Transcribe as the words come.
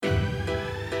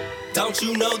Don't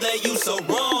you know that you so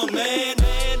wrong, man?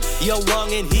 You're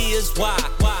wrong and here's why.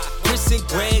 Chris and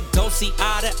Greg don't see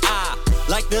eye to eye,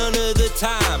 like none of the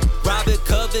time. Robert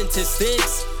Covington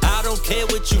stinks. I don't care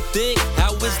what you think.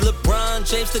 How is LeBron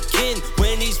James the king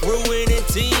when he's ruining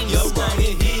teams? You're wrong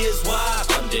and here's why.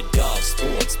 Underdog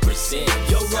Sports presents.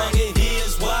 You're wrong and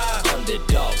here's why.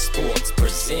 Underdog Sports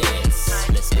presents.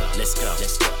 Let's go, let's go,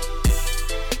 let's go.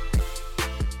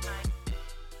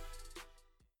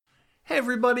 Hey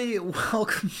everybody,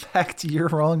 welcome back to You're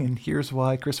Wrong and Here's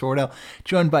Why. Chris Wardell,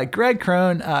 joined by Greg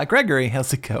Crone. Gregory,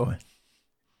 how's it going?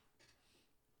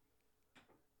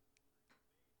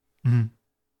 Mm-hmm.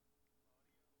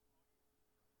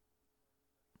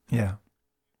 Yeah.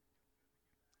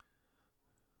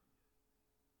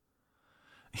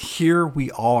 Here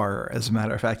we are, as a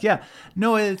matter of fact. Yeah.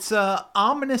 No, it's an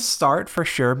ominous start for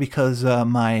sure because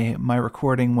my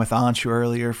recording with Anshu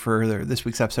earlier for this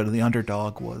week's episode of The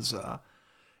Underdog was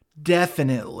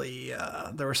definitely,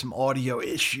 there were some audio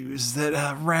issues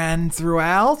that ran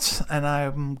throughout, and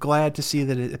I'm glad to see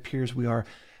that it appears we are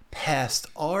past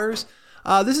ours.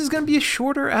 This is going to be a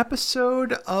shorter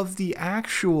episode of the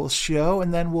actual show,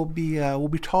 and then we'll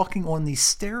be talking on the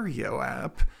stereo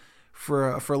app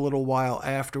for a little while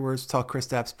afterwards. Talk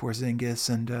Kristaps, Porzingis,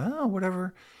 and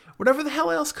whatever the hell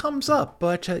else comes up.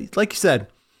 But like you said,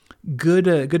 good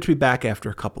to be back after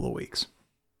a couple of weeks.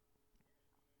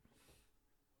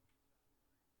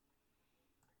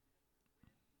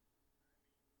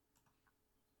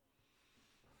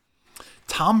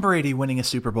 Tom Brady winning a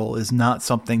Super Bowl is not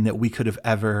something that we could have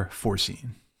ever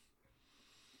foreseen.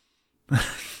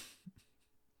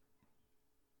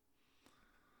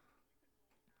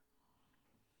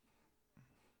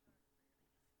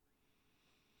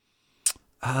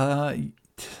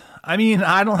 I mean,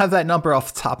 I don't have that number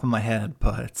off the top of my head,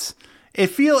 but it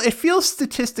feels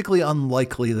statistically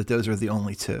unlikely that those are the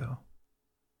only two.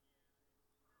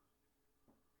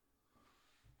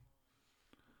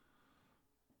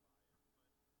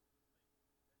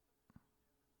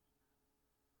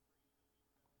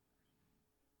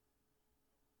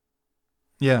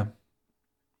 Yeah.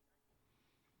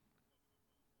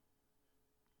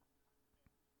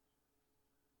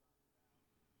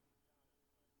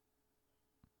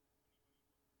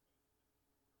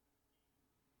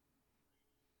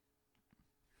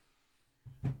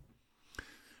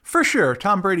 For sure,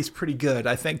 Tom Brady's pretty good.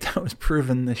 I think that was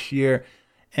proven this year.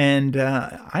 And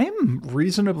I am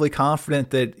reasonably confident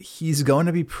that he's going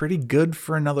to be pretty good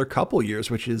for another couple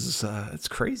years, which is it's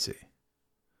crazy.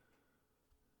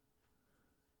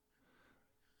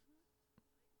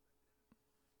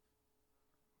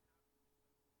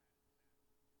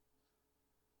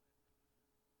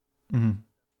 Mm-hmm.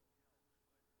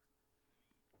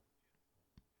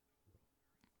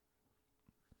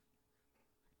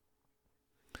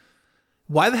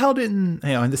 Why the hell didn't,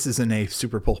 and this isn't a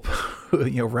Super Bowl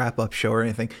wrap up show or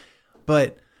anything,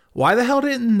 but why the hell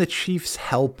didn't the Chiefs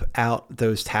help out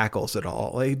those tackles at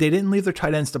all? Like, they didn't leave their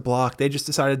tight ends to block. They just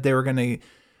decided they were going to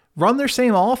run their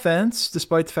same offense,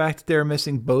 despite the fact that they were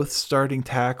missing both starting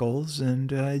tackles,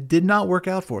 and it did not work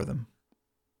out for them.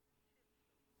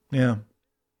 Yeah.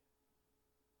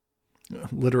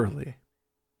 Literally.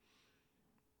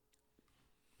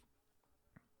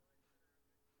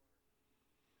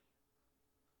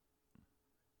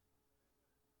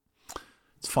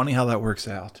 It's funny how that works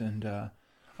out, and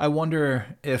I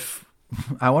wonder if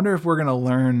we're going to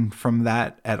learn from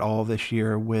that at all this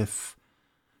year with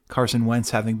Carson Wentz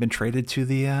having been traded to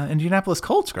the Indianapolis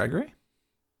Colts. Gregory.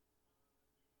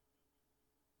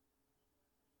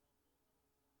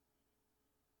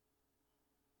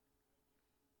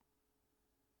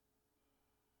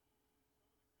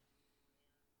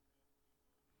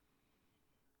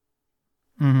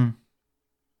 Mm-hmm.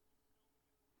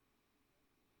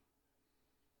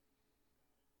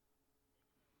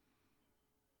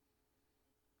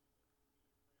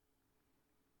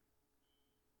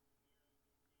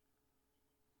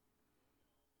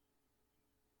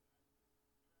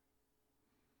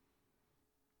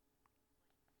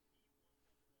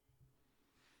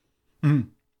 Mm-hmm.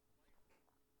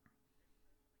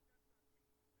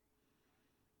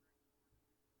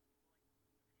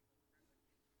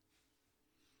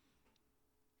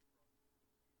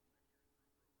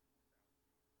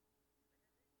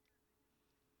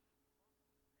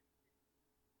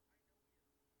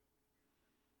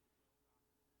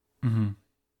 Mm-hmm.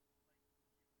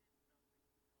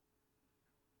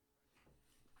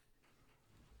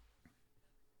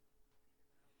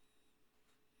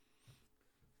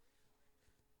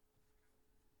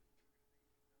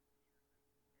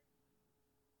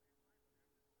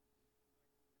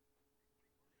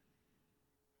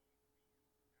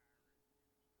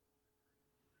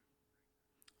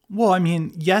 Well, I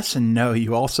mean, yes and no.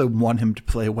 You also want him to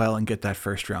play well and get that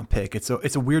first round pick. It's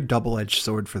a weird double-edged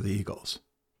sword for the Eagles.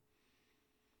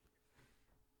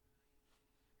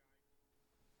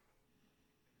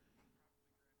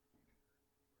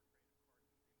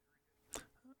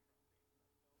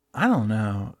 I don't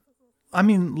know. I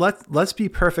mean, let's be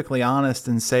perfectly honest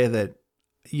and say that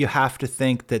you have to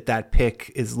think that that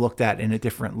pick is looked at in a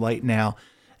different light now,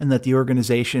 and that the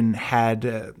organization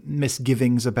had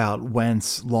misgivings about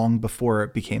Wentz long before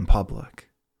it became public.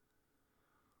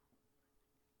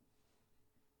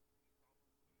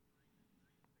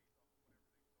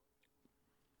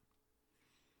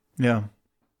 Yeah.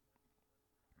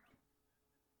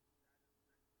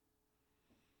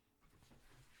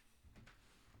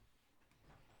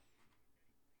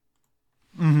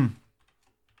 Hmm.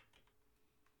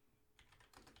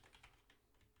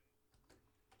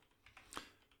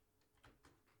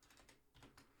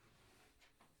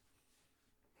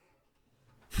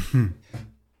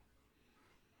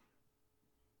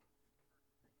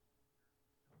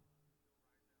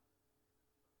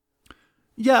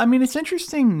 Yeah, I mean, it's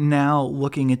interesting now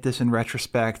looking at this in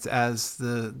retrospect as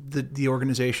the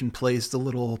organization plays the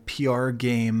little PR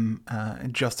game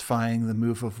justifying the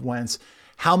move of Wentz.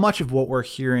 How much of what we're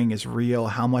hearing is real?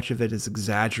 How much of it is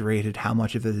exaggerated? How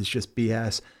much of it is just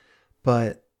BS?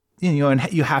 But and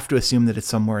you have to assume that it's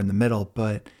somewhere in the middle.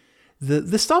 But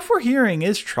the stuff we're hearing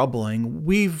is troubling.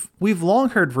 We've long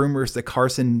heard rumors that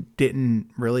Carson didn't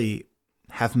really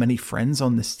have many friends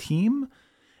on this team,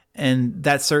 and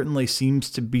that certainly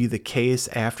seems to be the case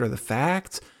after the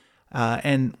fact.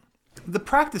 And the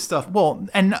practice stuff, well,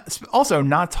 and also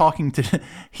not talking to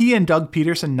he and Doug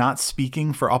Peterson not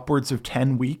speaking for upwards of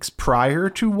 10 weeks prior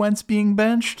to Wentz being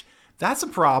benched. That's a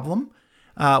problem.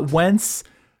 Wentz,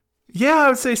 yeah, I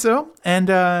would say so.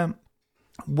 And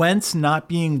Wentz not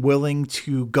being willing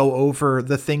to go over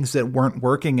the things that weren't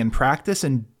working in practice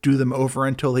and do them over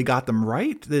until he got them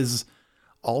right is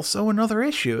also another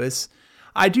issue.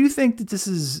 I do think that this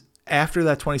is, after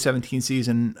that 2017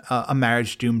 season, a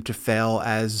marriage doomed to fail,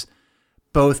 as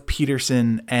both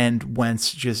Peterson and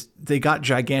Wentz they got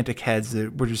gigantic heads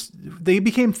that they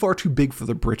became far too big for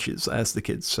their britches, as the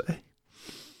kids say.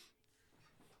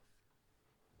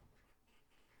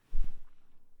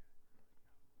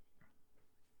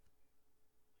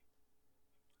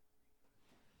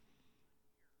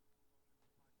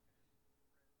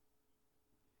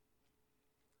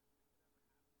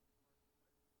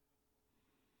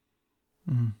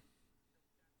 Mm.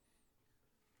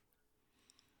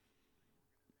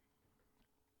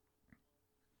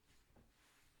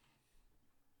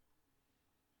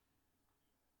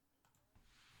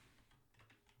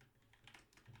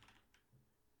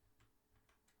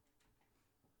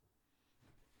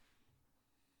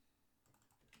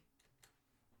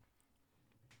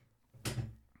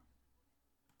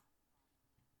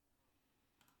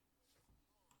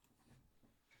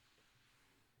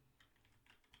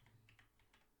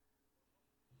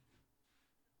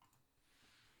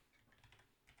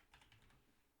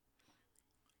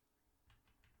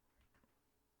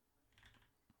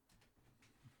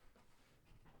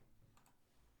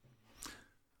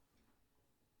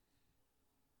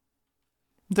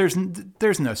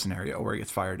 There's no scenario where he gets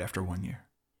fired after 1 year.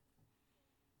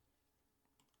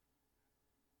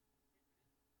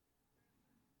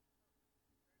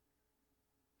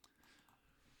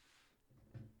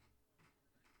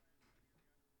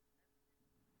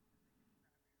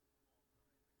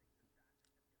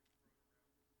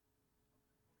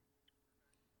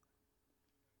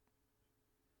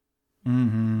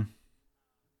 Mm-hmm.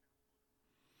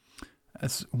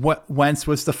 That's what Wentz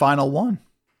was the final one.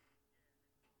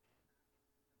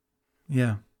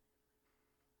 Yeah.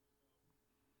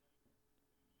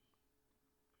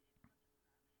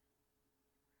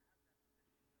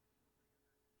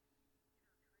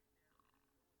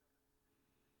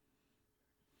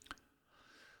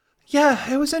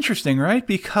 Yeah, it was interesting, right?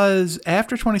 Because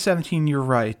after 2017, you're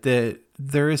right that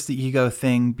there is the ego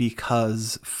thing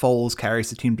because Foles carries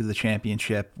the team to the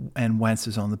championship and Wentz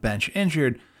is on the bench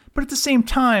injured. But at the same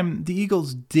time, the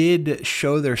Eagles did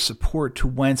show their support to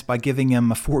Wentz by giving him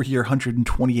a 4-year,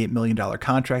 $128 million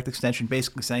contract extension,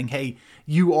 basically saying, hey,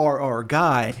 you are our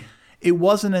guy. It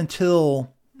wasn't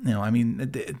until, I mean,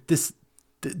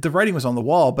 the writing was on the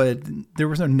wall, but there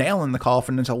was no nail in the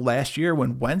coffin until last year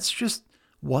when Wentz just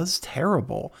was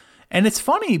terrible. And it's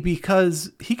funny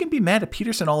because he can be mad at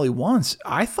Peterson all he wants.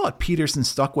 I thought Peterson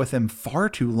stuck with him far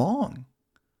too long.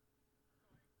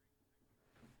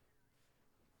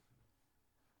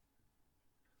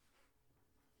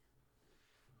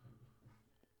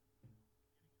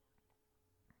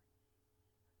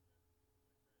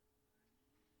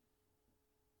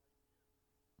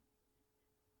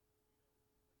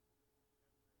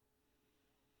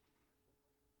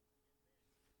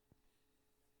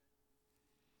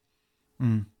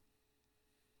 Mm.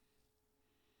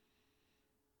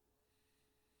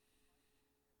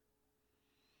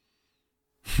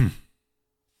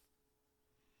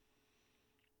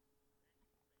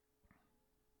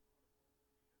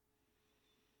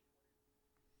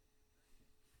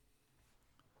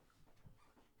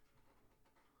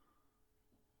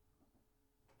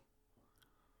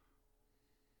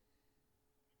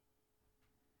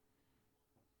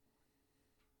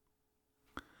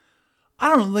 I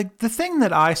don't know, like the thing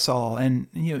that I saw, and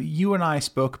you and I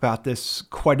spoke about this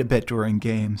quite a bit during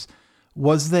games,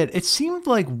 was that it seemed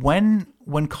like when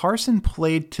Carson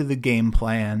played to the game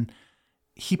plan,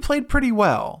 he played pretty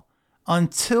well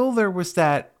until there was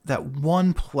that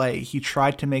one play he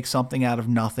tried to make something out of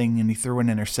nothing and he threw an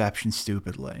interception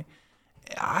stupidly.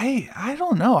 I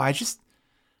don't know.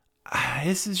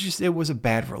 It was a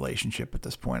bad relationship at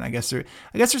this point. I guess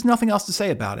there's nothing else to say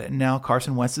about it. And now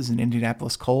Carson Wentz is an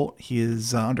Indianapolis Colt. He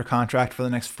is under contract for the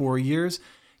next 4 years.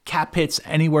 Cap hits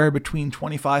anywhere between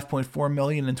 $25.4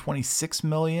 million and $26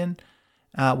 million.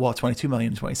 $22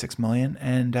 million and $26 million.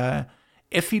 And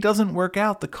if he doesn't work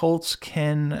out, the Colts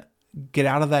can get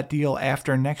out of that deal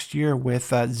after next year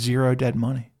with zero dead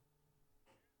money.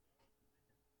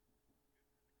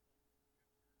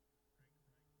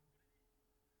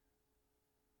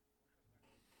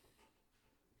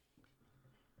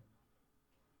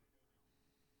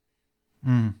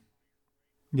 Mm.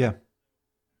 Yeah.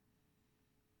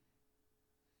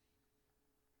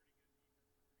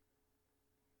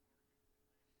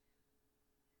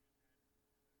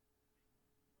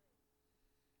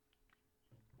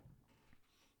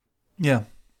 Yeah.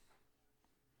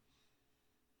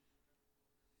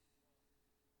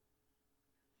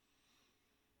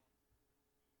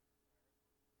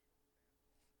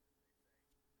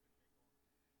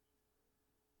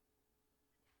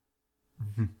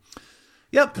 Mhm.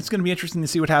 Yep, it's going to be interesting to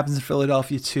see what happens in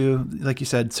Philadelphia too. Like you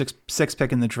said, six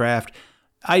pick in the draft.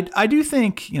 I do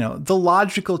think the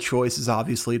logical choice is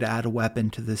obviously to add a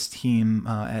weapon to this team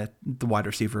at the wide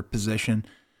receiver position.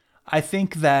 I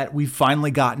think that we've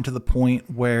finally gotten to the point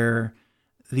where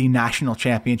the national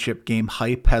championship game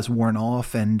hype has worn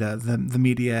off, and the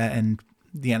media and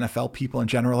the NFL people in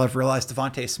general have realized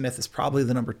Devontae Smith is probably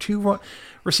the number 2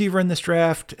 receiver in this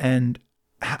draft. And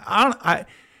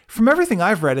from everything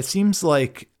I've read, it seems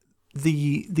like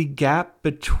the gap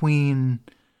between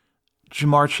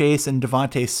Jamar Chase and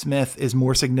Devontae Smith is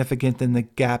more significant than the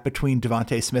gap between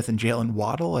Devontae Smith and Jalen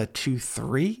Waddle at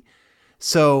 2-3.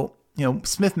 So,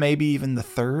 Smith may be even the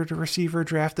 3rd receiver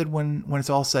drafted when it's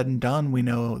all said and done. We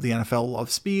know the NFL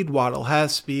loves speed. Waddle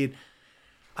has speed.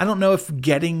 I don't know if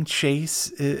getting Chase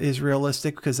is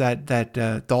realistic, because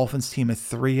that Dolphins team at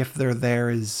 3, if they're there,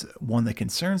 is one that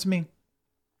concerns me.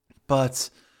 But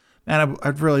man,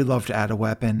 I'd really love to add a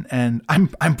weapon, and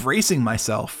I'm bracing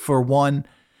myself for, 1,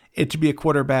 it to be a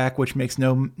quarterback, which makes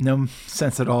no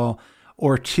sense at all,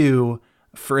 or 2,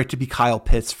 for it to be Kyle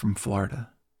Pitts from Florida.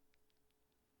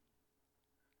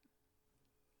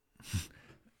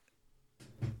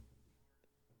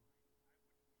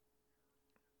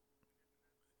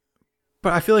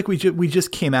 But I feel like we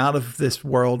just came out of this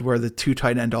world where the 2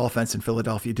 tight end offense in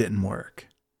Philadelphia didn't work.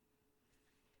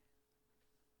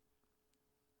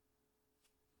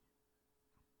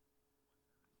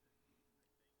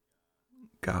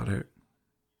 Got it.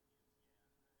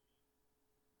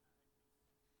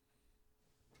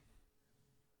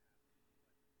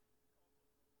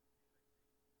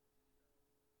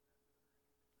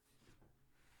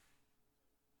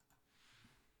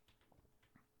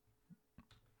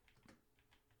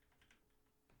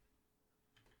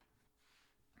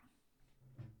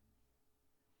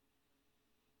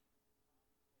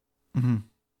 Mm-hmm.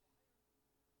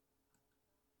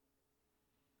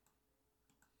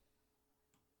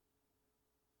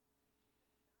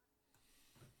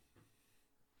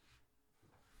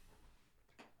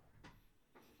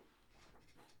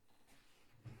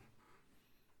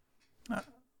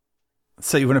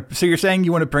 So you're saying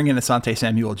you want to bring in Asante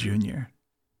Samuel Jr.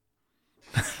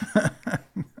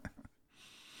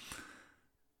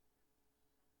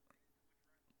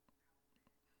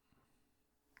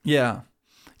 Yeah.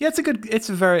 Yeah, it's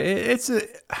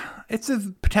a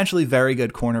potentially very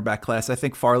good cornerback class. I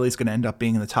think Farley's going to end up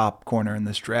being the top corner in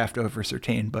this draft over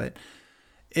Surtain, but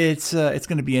it's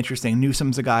going to be interesting.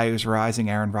 Newsom's a guy who's rising.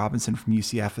 Aaron Robinson from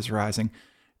UCF is rising.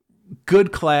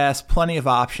 Good class, plenty of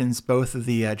options. Both of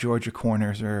the Georgia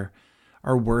corners are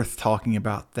worth talking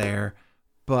about there.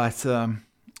 But I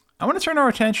want to turn our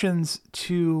attentions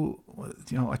to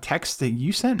a text that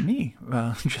you sent me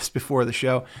just before the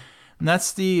show, and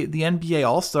that's the NBA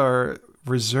All-Star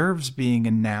reserves being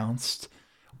announced.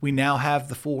 We now have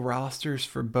the full rosters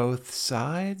for both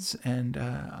sides, and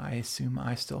I assume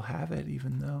I still have it,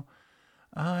 even though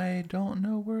I don't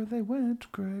know where they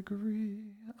went, Gregory.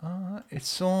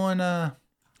 It's on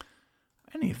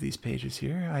any of these pages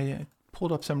here. I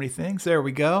pulled up so many things. There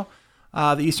we go.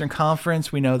 The Eastern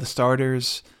Conference, we know the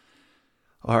starters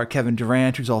are Kevin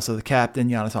Durant, who's also the captain,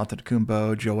 Giannis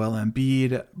Antetokounmpo, Joel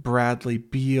Embiid, Bradley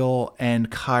Beal, and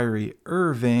Kyrie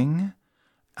Irving.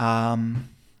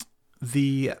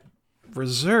 The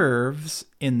reserves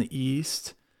in the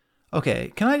East.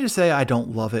 Okay, can I just say I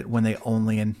don't love it when they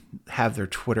only have their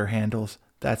Twitter handles?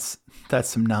 That's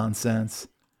some nonsense.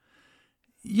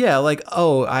 Yeah, like,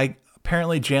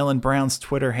 apparently Jaylen Brown's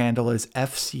Twitter handle is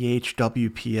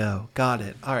FCHWPO. Got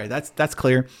it. All right, that's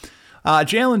clear.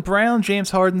 Jaylen Brown,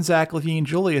 James Harden, Zach LaVine,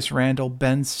 Julius Randle,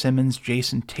 Ben Simmons,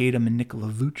 Jason Tatum, and Nikola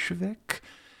Vucevic.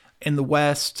 In the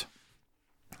West,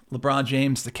 LeBron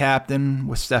James, the captain,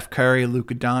 with Steph Curry,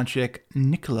 Luka Doncic,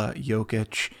 Nikola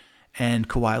Jokic, and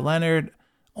Kawhi Leonard.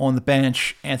 On the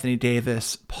bench, Anthony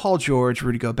Davis, Paul George,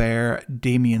 Rudy Gobert,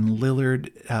 Damian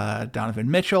Lillard, Donovan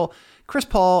Mitchell, Chris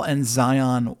Paul, and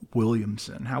Zion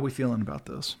Williamson. How are we feeling about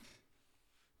those?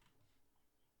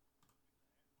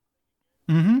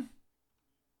 Mm-hmm.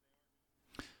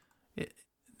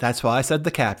 That's why I said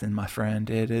the captain, my friend.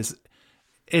 It is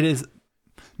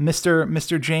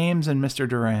Mr. James and Mr.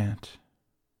 Durant.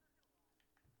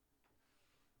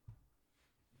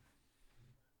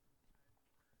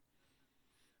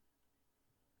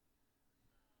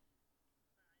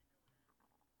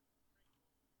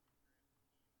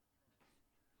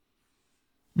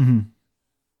 Mm-hmm.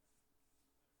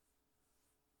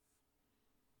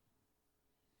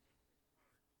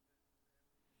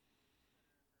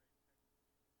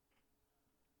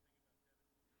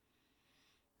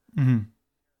 Mm-hmm.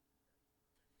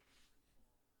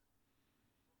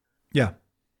 Yeah.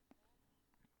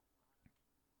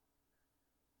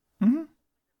 Mm-hmm.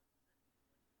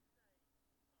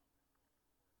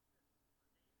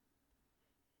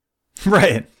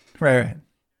 Right. Right.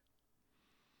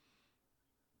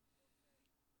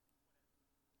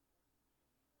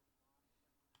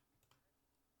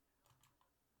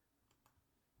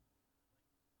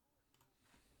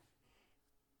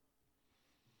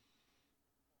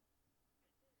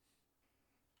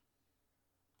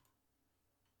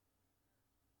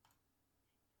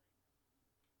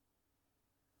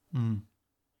 Mm.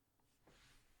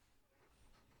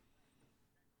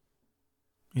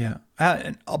 Yeah.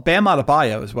 And Bam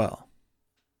Adebayo as well.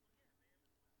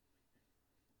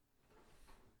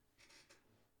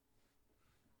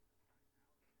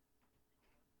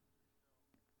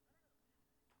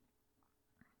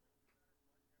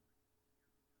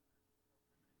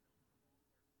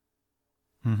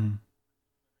 Mm-hmm.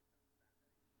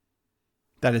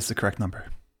 That is the correct number.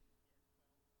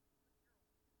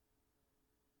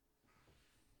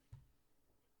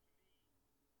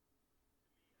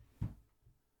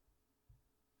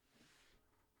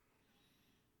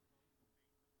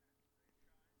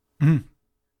 Mm-hmm.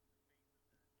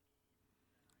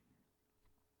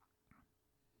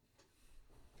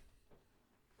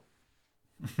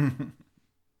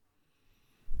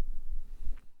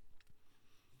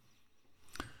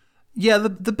 Yeah,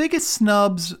 the biggest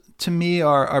snubs to me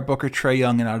are Booker, Trae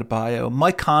Young, and Adebayo.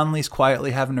 Mike Conley's quietly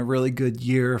having a really good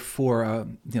year for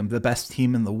the best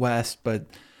team in the West, but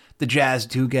the Jazz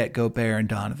do get Gobert and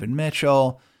Donovan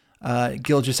Mitchell.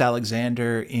 Gilgeous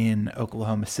Alexander in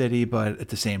Oklahoma City, but at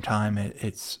the same time,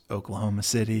 it's Oklahoma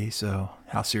City, so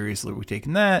how seriously are we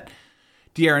taking that?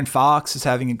 De'Aaron Fox is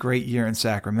having a great year in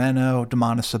Sacramento.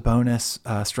 Domantas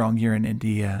Sabonis, strong year in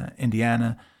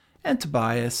Indiana. And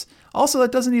Tobias. Also,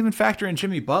 that doesn't even factor in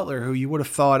Jimmy Butler, who you would have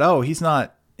thought, he's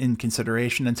not in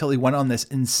consideration until he went on this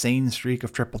insane streak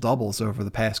of triple-doubles over the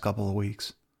past couple of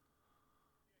weeks.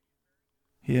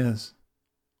 He is.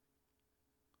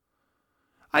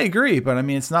 I agree, but I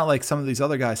mean, it's not like some of these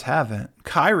other guys haven't.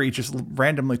 Kyrie just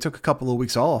randomly took a couple of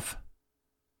weeks off.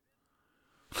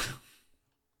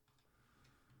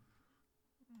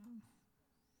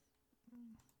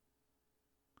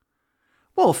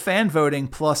 Well, fan voting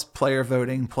plus player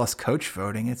voting plus coach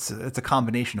voting, it's a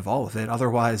combination of all of it.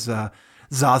 Otherwise,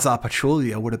 Zaza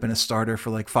Pachulia would have been a starter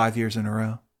for like 5 years in a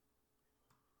row.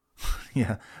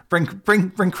 Yeah, bring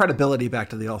credibility back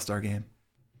to the All-Star game.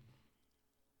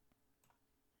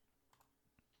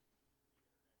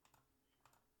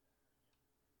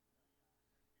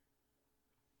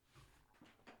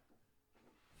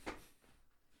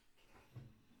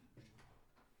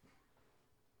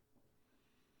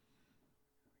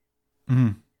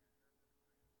 Mm.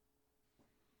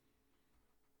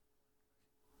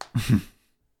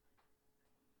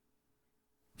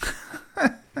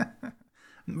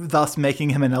 thus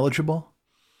making him ineligible.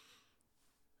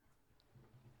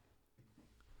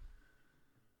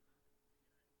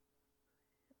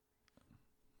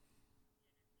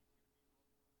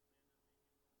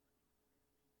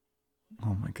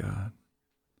 Oh my God.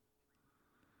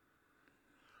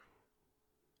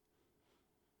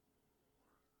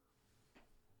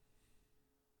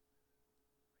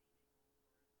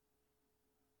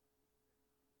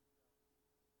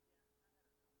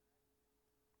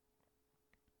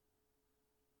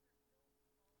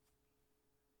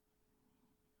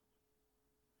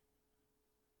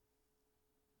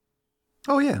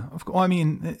 Oh yeah, of course. Well, I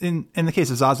mean, in the case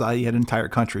of Zaza, he had an entire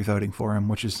country voting for him,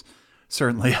 which is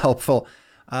certainly helpful.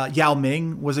 Yao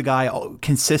Ming was a guy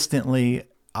consistently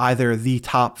either the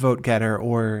top vote getter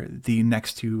or the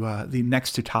next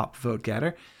to top vote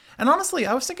getter. And honestly,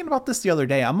 I was thinking about this the other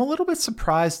day. I'm a little bit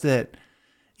surprised that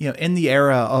in the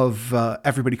era of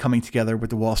everybody coming together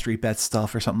with the Wall Street Bet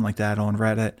stuff or something like that on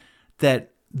Reddit, that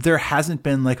there hasn't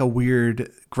been like a weird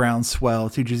groundswell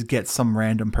to just get some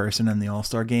random person in the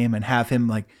All-Star game and have him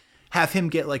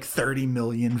get like 30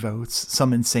 million votes,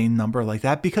 some insane number like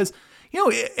that. Because,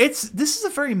 this is a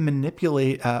very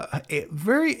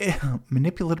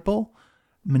manipulatable.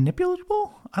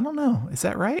 I don't know. Is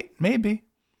that right? Maybe.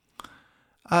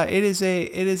 It is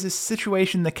a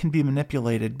situation that can be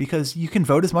manipulated because you can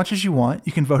vote as much as you want.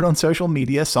 You can vote on social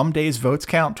media. Some days votes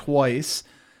count twice.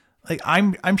 Like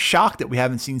I'm shocked that we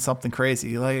haven't seen something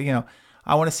crazy. Like,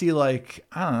 I want to see like,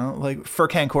 I don't know, like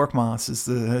Furkan Korkmaz is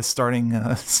the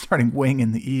starting wing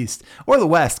in the East or the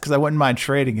West, because I wouldn't mind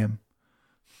trading him.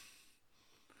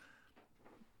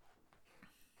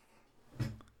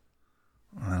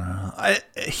 I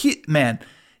don't know.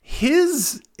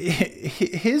 His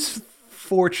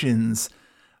fortunes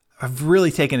have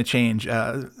really taken a change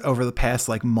over the past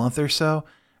like month or so.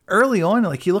 Early on,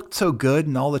 like he looked so good,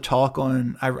 and all the talk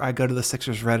on, I go to the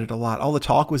Sixers Reddit a lot. All the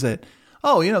talk was that,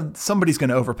 somebody's going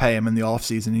to overpay him in the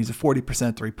offseason. He's a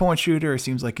 40% 3-point shooter. It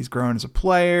seems like he's grown as a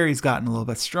player. He's gotten a little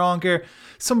bit stronger.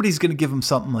 Somebody's going to give him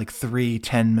something like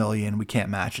 $10 million. We can't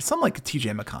match it. Something like a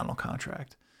TJ McConnell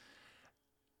contract.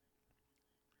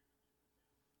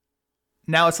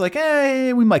 Now it's like,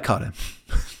 hey, we might cut him.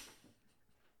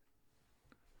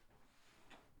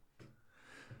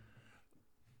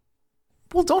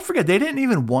 Well, don't forget, they didn't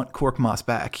even want Korkmaz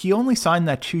back. He only signed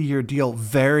that 2-year deal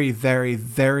very, very,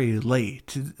 very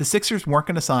late. The Sixers weren't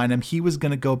going to sign him. He was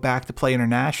going to go back to play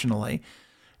internationally.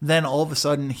 Then all of a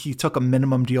sudden, he took a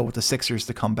minimum deal with the Sixers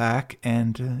to come back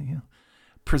and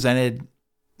presented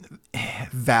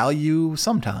value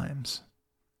sometimes.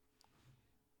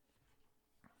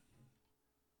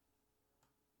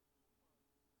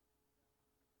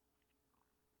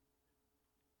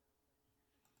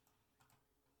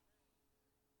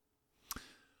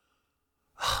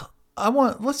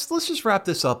 Let's just wrap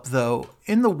this up though.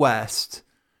 In the West,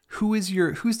 who's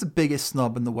the biggest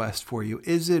snub in the West for you?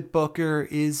 Is it Booker?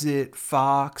 Is it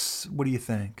Fox? What do you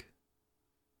think?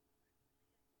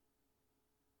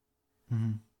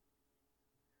 Mm-hmm.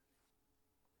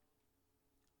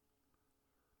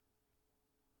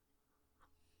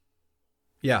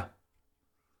 Yeah.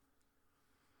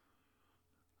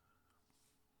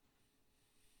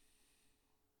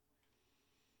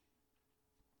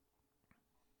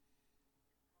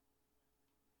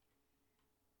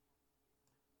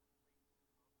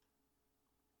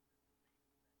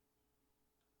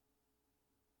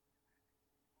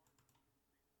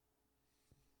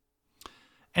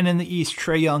 And in the East,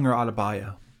 Trae Young or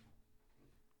Adebayo?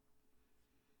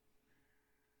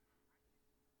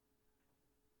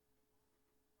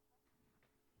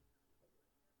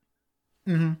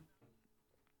 Mm-hmm.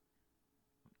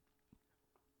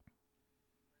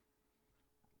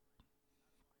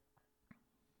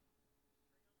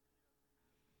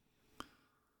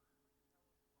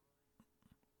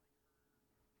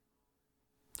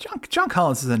 John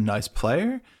Collins is a nice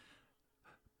player.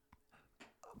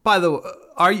 By the way,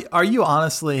 are you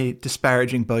honestly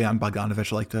disparaging Bojan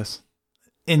Bogdanovic like this?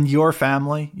 In your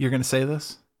family, you're going to say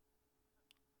this?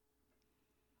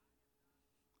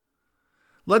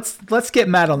 Let's get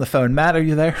Matt on the phone. Matt, are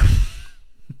you there?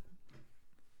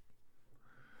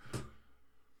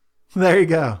 There you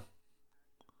go.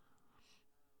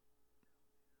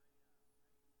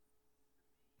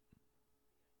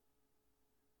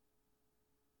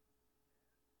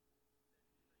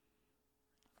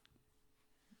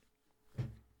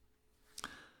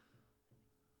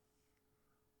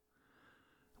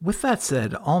 With that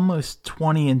said, almost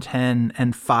 20 and 10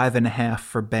 and 5.5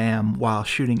 for Bam while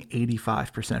shooting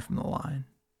 85% from the line.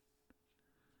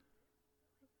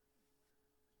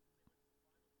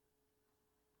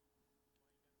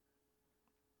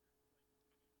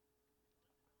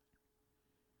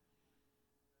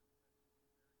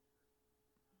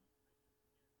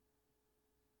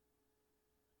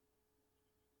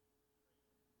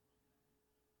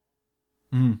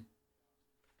 Mm.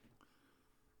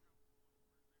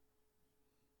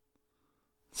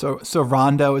 So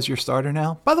Rondo is your starter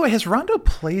now? By the way, has Rondo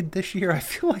played this year? I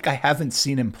feel like I haven't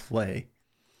seen him play.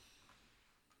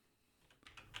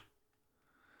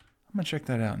 I'm going to check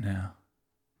that out now.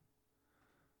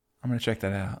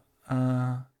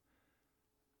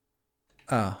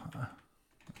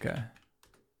 Okay.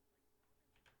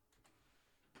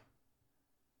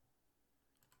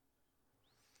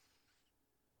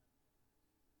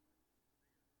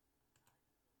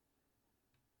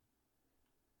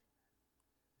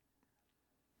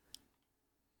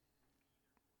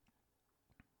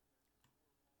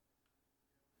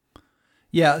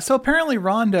 Yeah, so apparently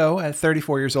Rondo, at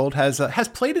 34 years old, has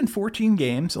played in 14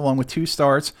 games, along with 2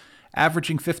 starts,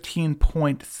 averaging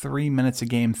 15.3 minutes a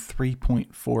game,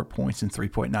 3.4 points, and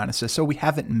 3.9 assists. So we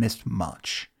haven't missed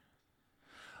much.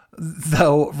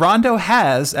 Though Rondo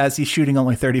has, as he's shooting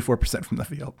only 34% from the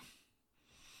field.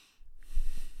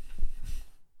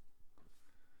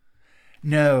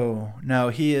 No,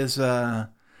 he is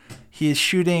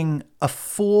shooting a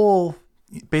full,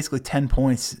 basically 10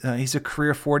 points. He's a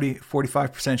career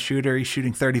 45% shooter. He's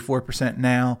shooting 34%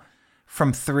 now.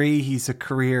 From 3, he's a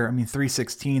career,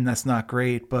 316, that's not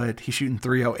great, but he's shooting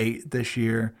 308 this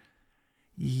year.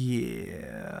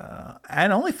 Yeah.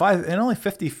 And only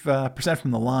 50%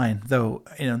 from the line, though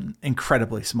in an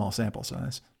incredibly small sample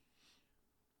size.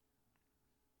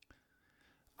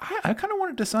 I kind of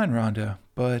wanted to sign Rondo,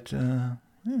 but yeah.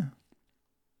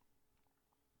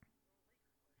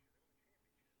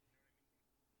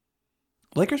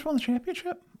 Lakers won the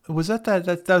championship? Was that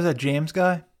was that James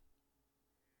guy?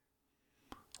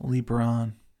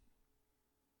 LeBron.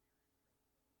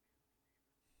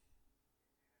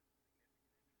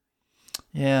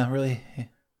 Yeah, really.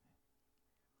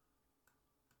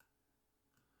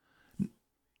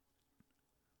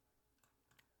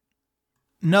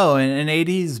 No, and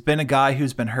AD's been a guy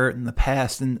who's been hurt in the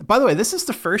past. And by the way, this is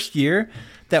the first year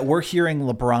that we're hearing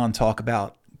LeBron talk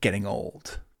about getting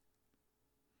old.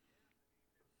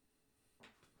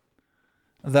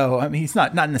 Though, he's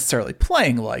not necessarily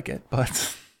playing like it,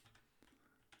 but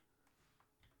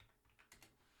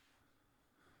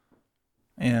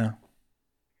yeah.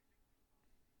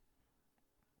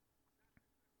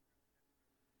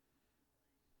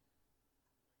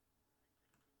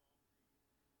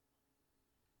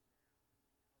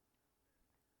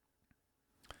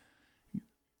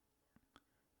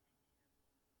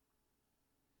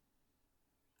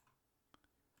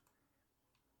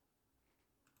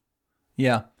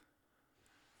 Yeah.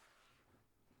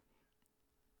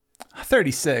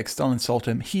 36, don't insult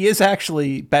him. He is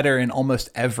actually better in almost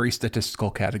every statistical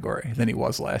category than he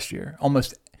was last year.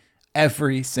 Almost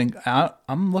every single.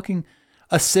 I'm looking.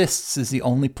 Assists is the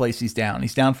only place he's down.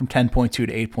 He's down from 10.2 to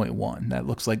 8.1. That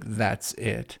looks like that's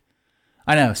it.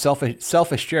 I know,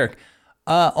 selfish jerk.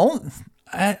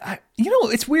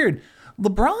 It's weird.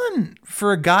 LeBron,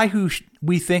 for a guy who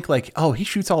we think like, oh, he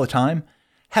shoots all the time,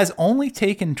 has only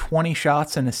taken 20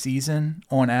 shots in a season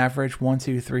on average 1,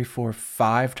 2, 3, 4,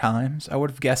 5 times. I would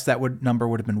have guessed that number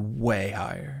would have been way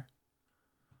higher.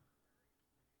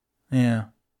 Yeah.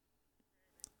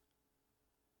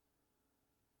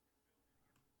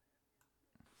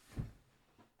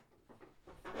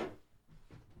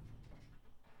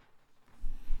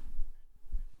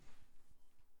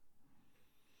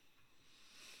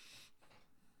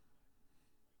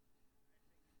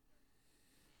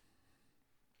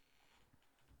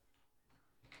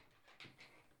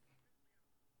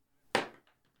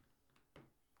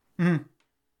 Mm.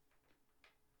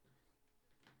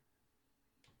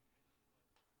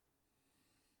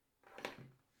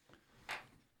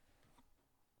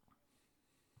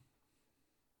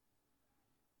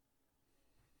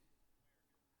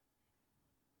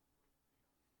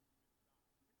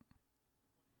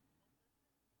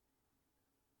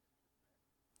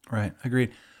 Right,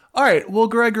 agreed. All right, well,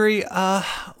 Gregory,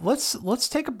 let's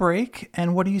take a break,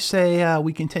 and what do you say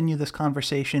we continue this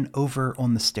conversation over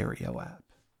on the Stereo app?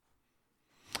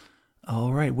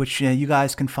 All right, which you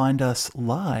guys can find us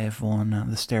live on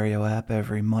the Stereo app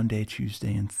every Monday,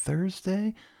 Tuesday, and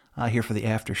Thursday. Here for the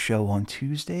after show on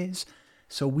Tuesdays.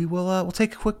 So we'll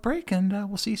take a quick break, and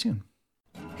we'll see you soon.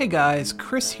 Hey guys,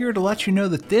 Chris here to let you know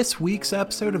that this week's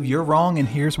episode of You're Wrong and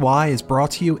Here's Why is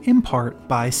brought to you in part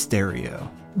by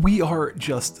Stereo. We are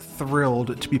just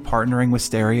thrilled to be partnering with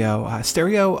Stereo.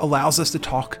 Stereo allows us to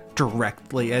talk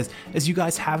directly as you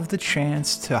guys have the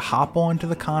chance to hop onto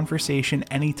the conversation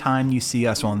anytime you see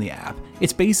us on the app.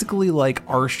 It's basically like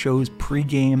our show's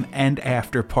pregame and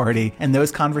after party, and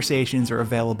those conversations are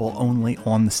available only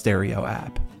on the Stereo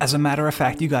app. As a matter of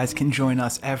fact, you guys can join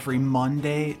us every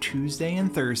Monday, Tuesday,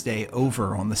 and Thursday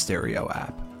over on the Stereo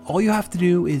app. All you have to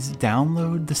do is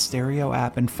download the Stereo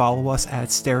app and follow us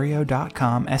at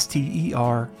stereo.com,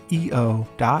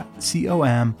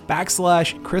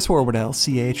 stereo.com/Chris Horwedel,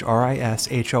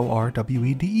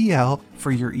 CHRISHORWEDEL.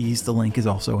 For your ease, the link is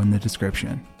also in the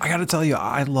description. I gotta tell you,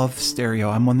 I love Stereo.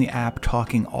 I'm on the app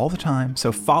talking all the time,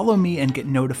 so follow me and get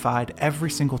notified every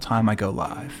single time I go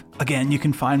live. Again, you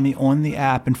can find me on the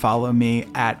app and follow me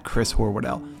at Chris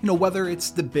Horwedel. You know, whether it's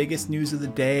the biggest news of the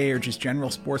day or just general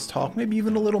sports talk, maybe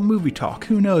even a little movie talk,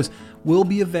 who knows, will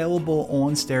be available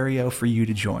on Stereo for you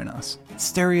to join us.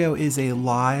 Stereo is a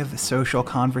live social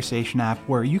conversation app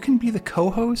where you can be the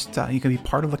co-host, you can be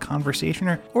part of the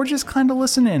conversation, or just kind of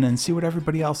listen in and see what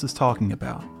everybody else is talking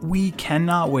about. We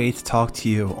cannot wait to talk to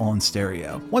you on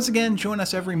Stereo. Once again, join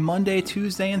us every Monday,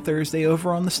 Tuesday, and Thursday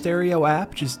over on the Stereo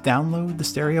app. Just download the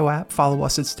Stereo app, follow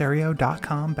us at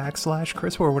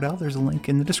stereo.com/Chris Horwedel. There's a link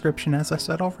in the description, as I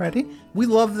said already. We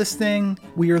love this thing.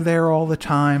 We are there all the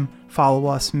time. Follow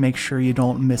us, make sure you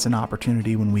don't miss an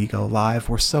opportunity when we go live.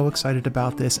 We're so excited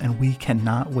about this, and we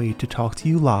cannot wait to talk to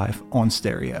you live on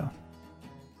Stereo.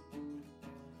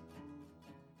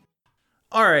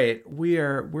 All right,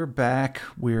 we're back.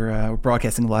 We're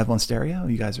broadcasting live on Stereo.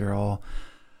 You guys are all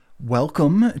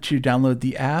welcome to download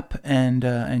the app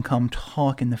and come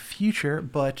talk in the future.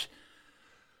 But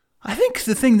I think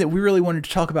the thing that we really wanted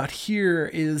to talk about here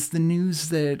is the news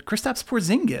that Kristaps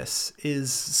Porzingis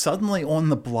is suddenly on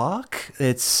the block.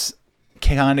 It's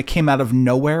kind of came out of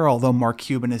nowhere, although Mark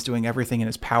Cuban is doing everything in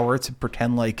his power to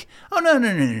pretend like, oh no,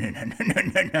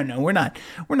 we're not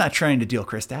trying to deal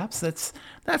Kristaps.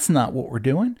 That's not what we're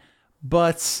doing.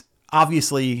 But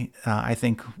obviously, I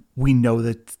think we know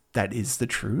that is the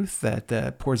truth, that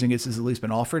Porzingis has at least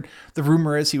been offered. The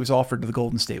rumor is he was offered to the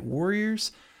Golden State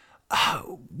Warriors.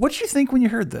 What did you think when you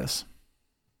heard this?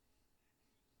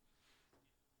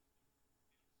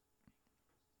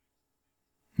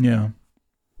 Yeah.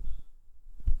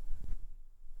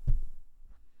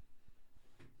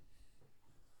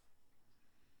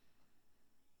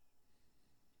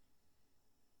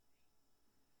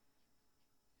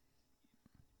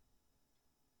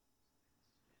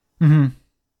 Mm-hmm.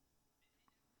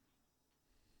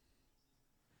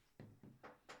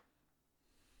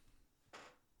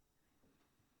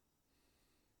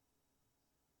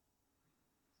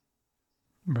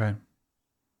 Right.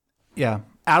 Yeah.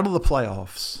 Out of the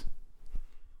playoffs.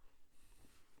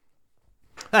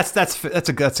 That's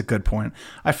a good point.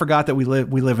 I forgot that we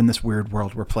live in this weird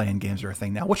world where playing games are a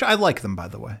thing now, which I like them, by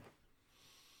the way.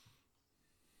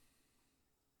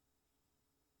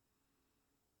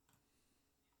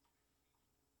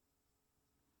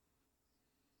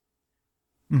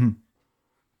 Mm-hmm.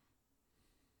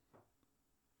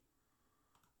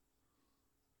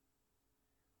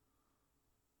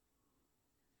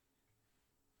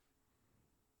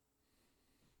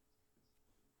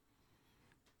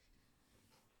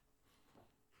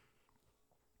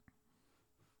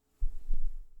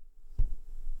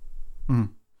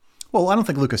 Mm-hmm. Well, I don't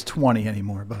think Luka's 20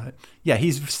 anymore, but yeah,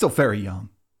 he's still very young.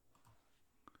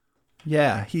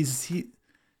 Yeah, he's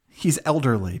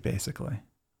elderly, basically.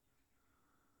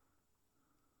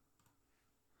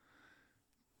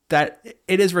 That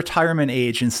it is retirement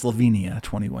age in Slovenia,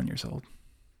 21 years old.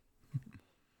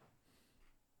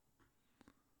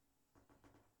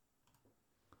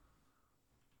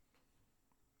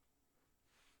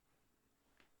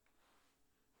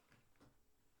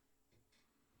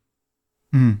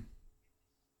 Mm.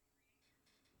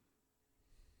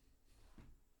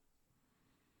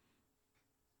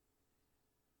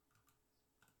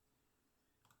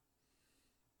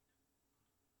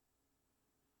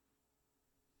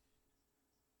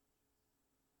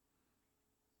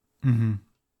 Mm-hmm.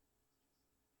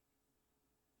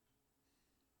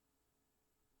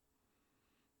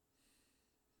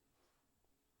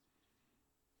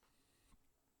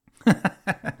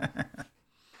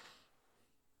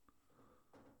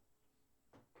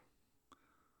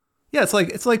 Yeah,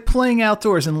 it's like playing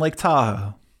outdoors in Lake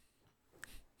Tahoe.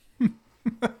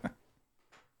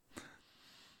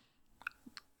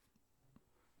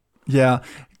 Yeah.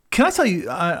 Can I tell you?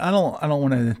 I don't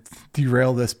want to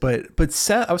derail this, but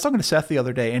Seth, I was talking to Seth the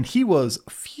other day, and he was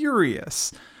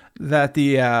furious that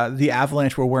the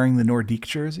Avalanche were wearing the Nordique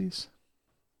jerseys.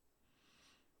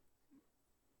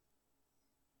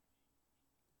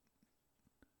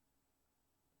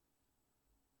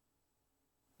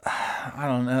 I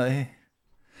don't know.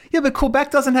 Yeah, but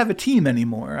Quebec doesn't have a team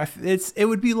anymore. It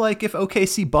would be like if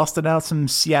OKC busted out some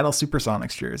Seattle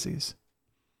Supersonics jerseys.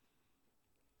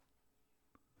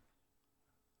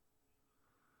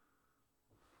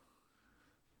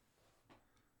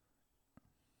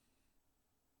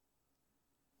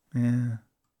 Yeah.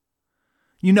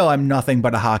 You know, I'm nothing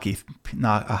but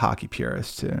not a hockey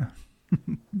purist too.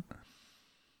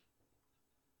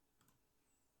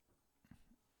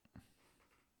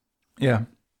 Yeah.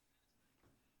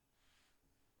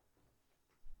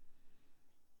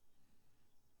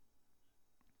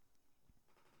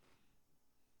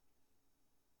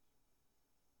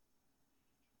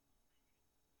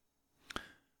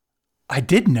 I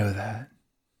did know that.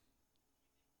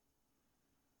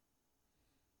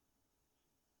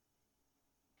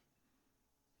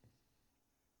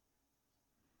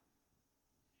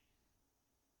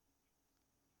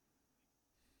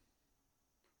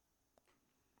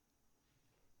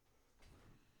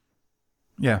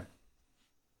 Yeah.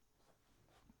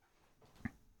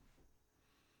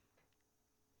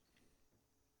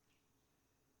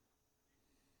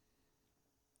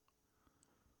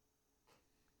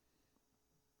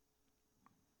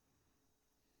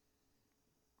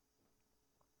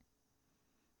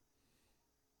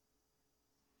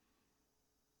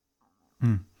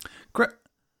 Hmm.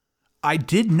 I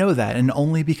did know that, and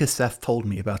only because Seth told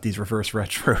me about these reverse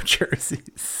retro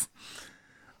jerseys.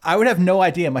 I would have no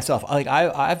idea myself. Like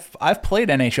I've played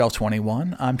NHL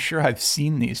 21. I'm sure I've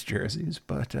seen these jerseys,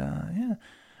 but yeah,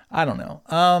 I don't know.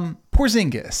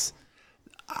 Porzingis.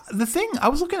 The thing I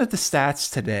was looking at the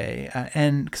stats today,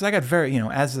 and because I got very,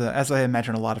 as I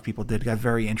imagine a lot of people did, got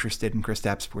very interested in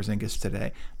Kristaps Porzingis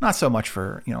today. Not so much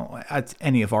for at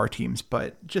any of our teams,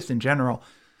 but just in general.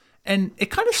 And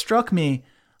it kind of struck me.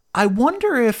 I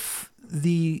wonder if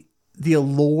the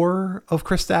allure of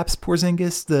Kristaps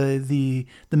Porzingis, the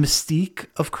mystique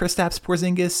of Kristaps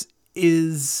Porzingis,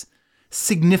 is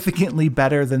significantly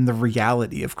better than the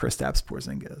reality of Kristaps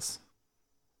Porzingis.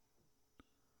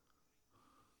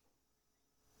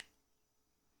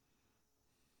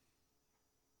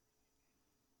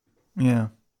 Yeah.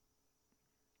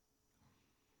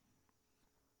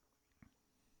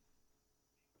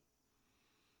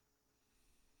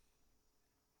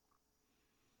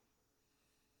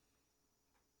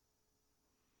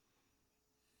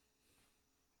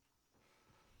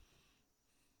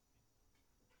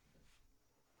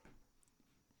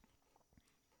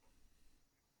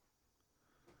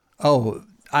 Oh,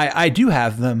 I do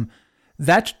have them.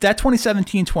 That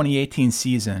 2017-2018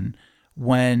 season,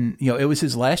 when it was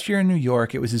his last year in New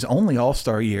York, it was his only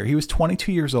All-Star year. He was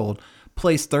 22 years old,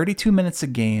 plays 32 minutes a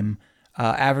game,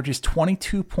 averages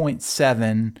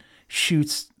 22.7,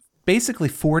 shoots basically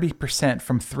 40%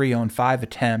 from three on five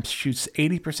attempts, shoots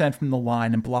 80% from the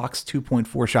line, and blocks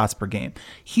 2.4 shots per game.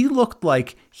 He looked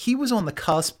like he was on the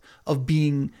cusp of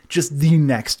being just the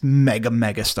next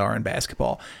mega star in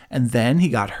basketball. And then he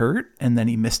got hurt, and then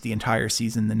he missed the entire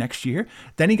season the next year.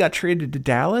 Then he got traded to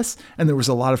Dallas, and there was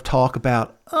a lot of talk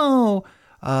about,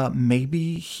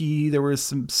 maybe there was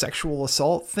some sexual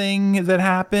assault thing that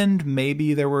happened.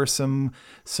 Maybe there were some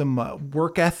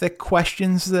work ethic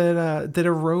questions that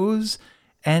arose,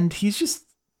 and he's just.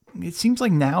 It seems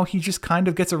like now he just kind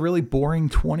of gets a really boring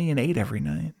 20 and 8 every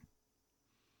night.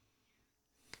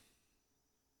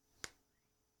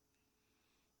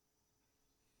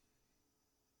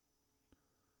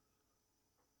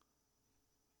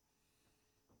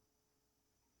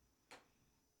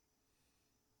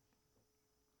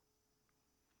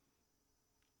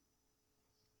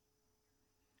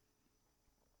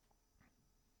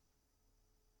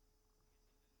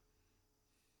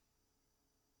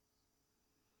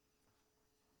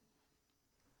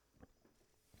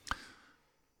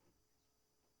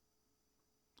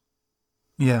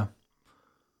 Yeah,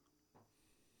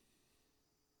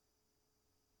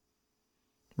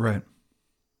 right.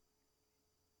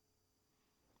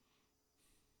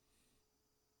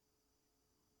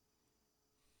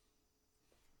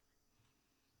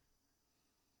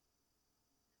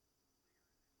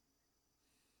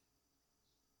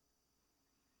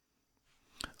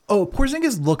 Oh,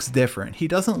 Porzingis looks different. He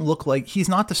doesn't look like he's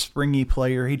not the springy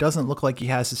player. He doesn't look like he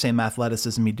has the same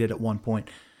athleticism he did at one point.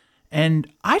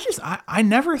 And I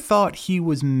never thought he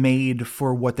was made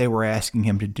for what they were asking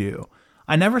him to do.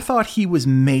 I never thought he was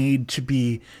made to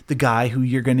be the guy who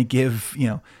you're going to give,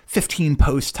 15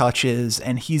 post touches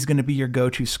and he's going to be your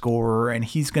go-to scorer and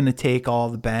he's going to take all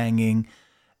the banging.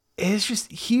 It's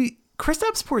just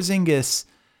Kristaps Porzingis,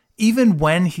 even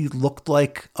when he looked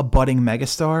like a budding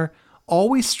megastar,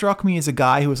 always struck me as a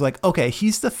guy who was like, okay,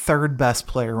 he's the third best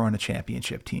player on a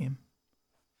championship team.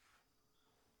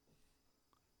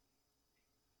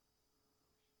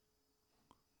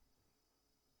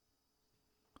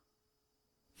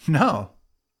 No.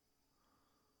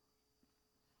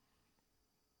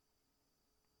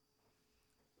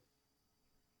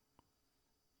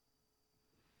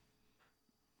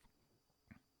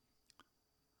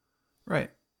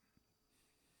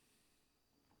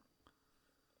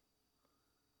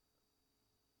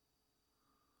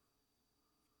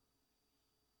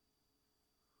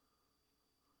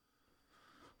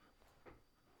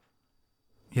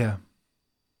 Yeah.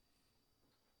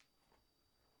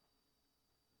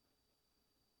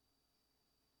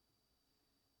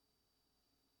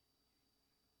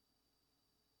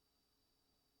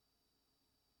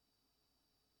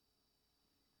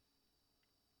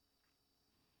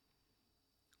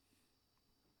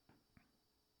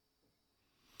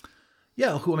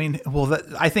 Yeah, who I mean, well,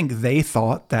 I think they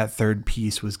thought that third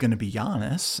piece was going to be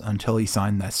Giannis until he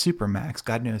signed that supermax.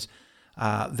 God knows,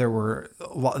 there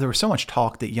was so much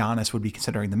talk that Giannis would be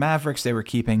considering the Mavericks. They were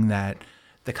keeping the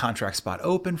contract spot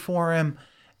open for him,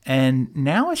 and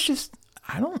now it's just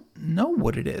I don't know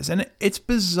what it is, and it's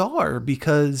bizarre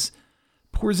because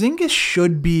Porzingis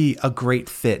should be a great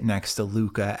fit next to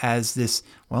Luka as this.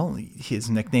 Well, his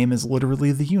nickname is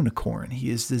literally the unicorn.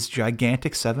 He is this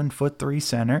gigantic 7'3"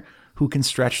 center who can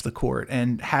stretch the court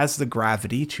and has the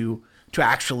gravity to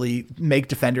actually make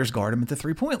defenders guard him at the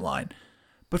 3-point line.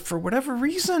 But for whatever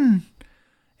reason,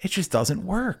 it just doesn't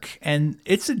work. And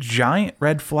it's a giant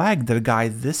red flag that a guy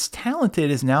this talented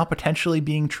is now potentially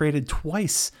being traded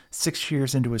twice 6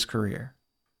 years into his career.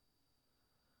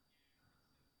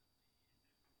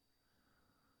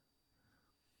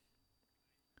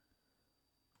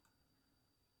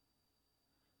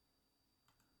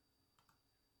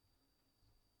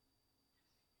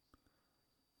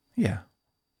 Yeah.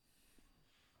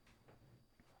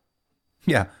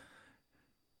 Yeah.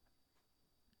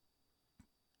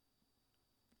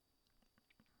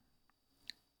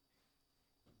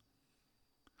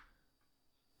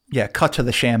 Yeah. Cut to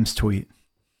the Shams tweet.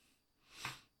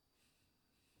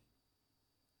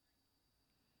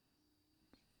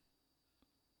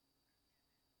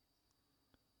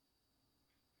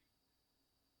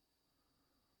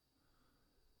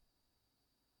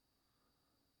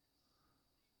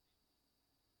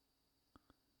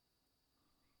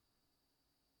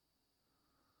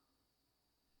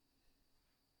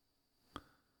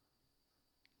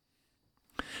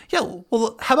 Yeah,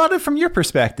 well, how about it from your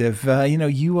perspective?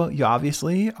 You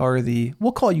obviously are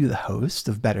we'll call you the host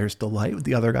of Better's Delight, with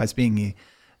the other guys being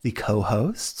the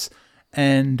co-hosts.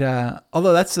 And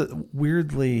although that's a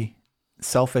weirdly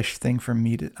selfish thing for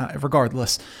me to,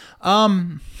 regardless,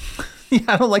 yeah,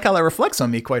 I don't like how that reflects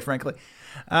on me, quite frankly.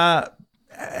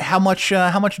 How much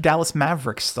Dallas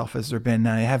Mavericks stuff has there been?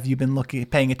 Have you been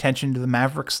paying attention to the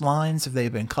Mavericks lines? Have they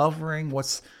been covering?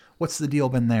 What's the deal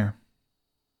been there?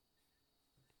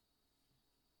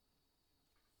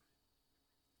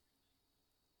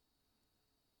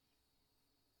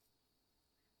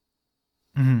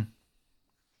 Mm-hmm.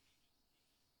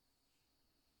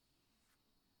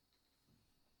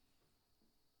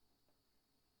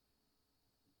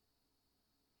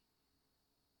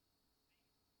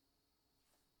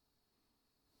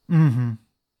 Mm-hmm.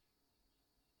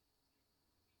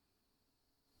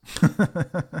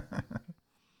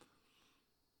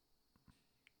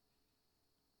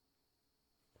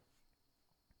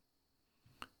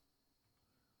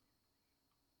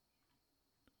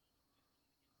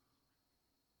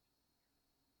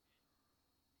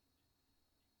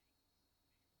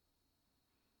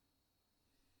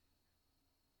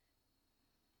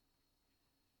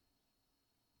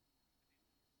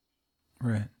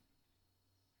 Right.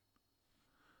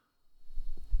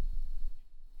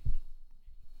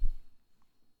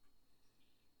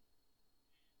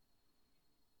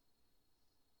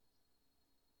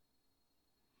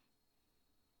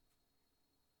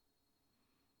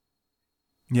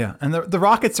 Yeah, and the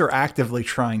Rockets are actively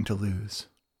trying to lose.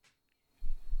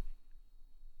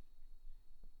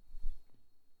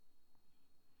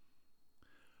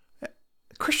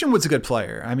 Christian Wood's a good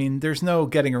player. I mean, there's no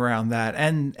getting around that,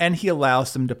 and he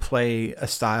allows them to play a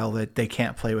style that they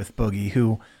can't play with Boogie,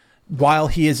 who, while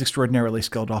he is extraordinarily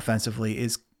skilled offensively,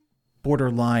 is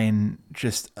borderline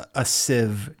just a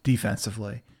sieve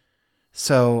defensively.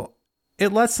 So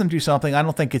it lets them do something. I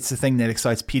don't think it's the thing that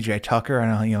excites PJ Tucker.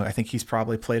 I think he's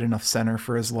probably played enough center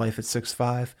for his life at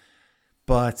 6'5".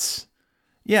 But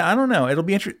yeah, I don't know. It'll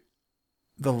be interesting.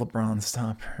 The LeBron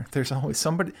stopper. There's always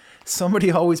somebody.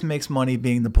 Somebody always makes money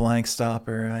being the blank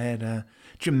stopper. I had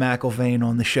Jim McIlvaine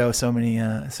on the show so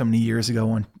many years ago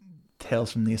on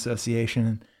Tales from the Association.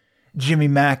 And Jimmy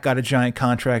Mack got a giant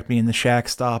contract being the Shaq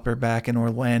stopper back in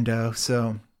Orlando.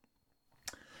 So,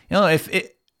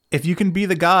 if you can be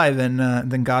the guy,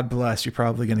 then God bless. You're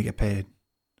probably going to get paid.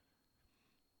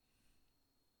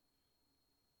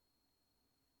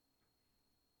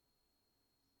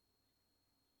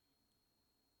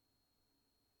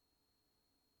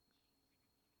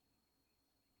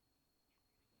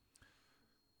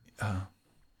 Uh,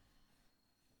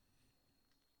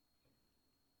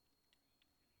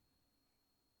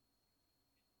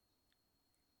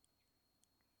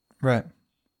 right.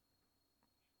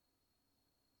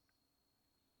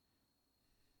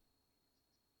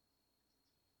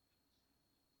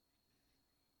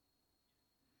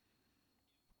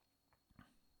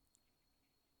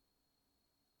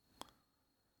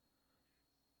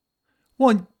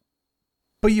 Well,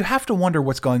 but you have to wonder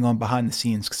what's going on behind the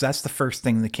scenes because that's the first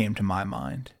thing that came to my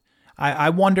mind. I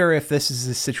wonder if this is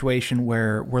a situation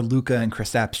where Luka and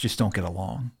Kristaps just don't get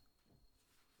along.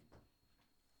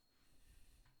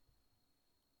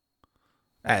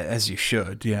 As you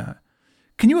should, yeah.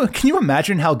 Can you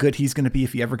imagine how good he's going to be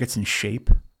if he ever gets in shape?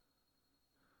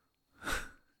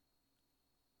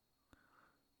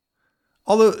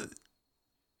 Although,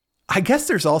 I guess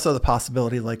there's also the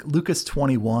possibility like Luka's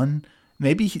 21.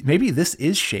 Maybe this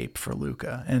is shape for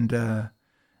Luka, and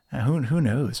who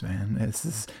knows, man?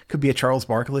 This could be a Charles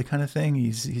Barkley kind of thing.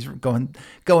 He's going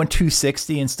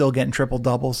 260 and still getting triple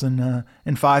doubles in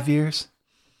 5 years.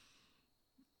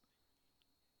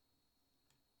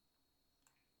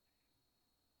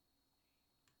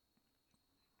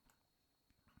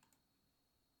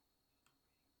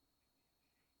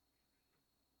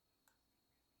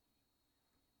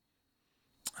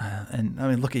 And I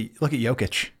mean, look at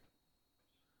Jokic.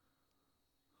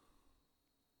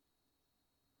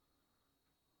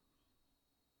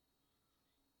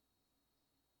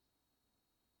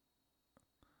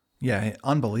 Yeah,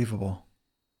 unbelievable.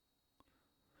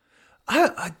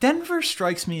 Denver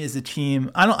strikes me as a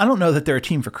team. I don't know that they're a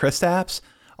team for Kristaps,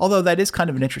 although that is kind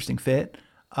of an interesting fit.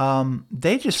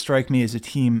 They just strike me as a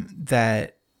team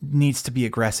that needs to be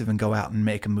aggressive and go out and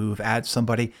make a move, add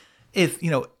somebody.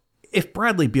 If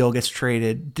Bradley Beal gets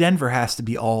traded, Denver has to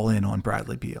be all in on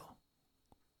Bradley Beal.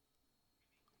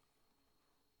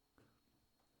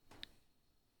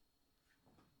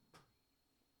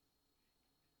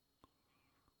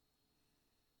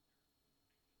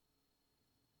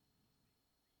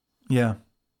 Yeah.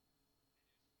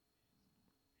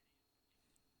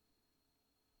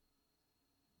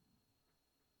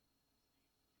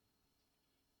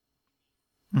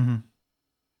 Hmm.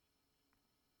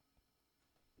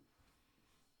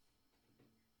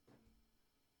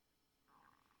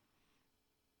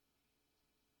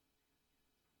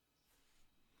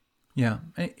 Yeah.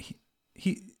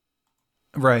 He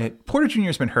right. Porter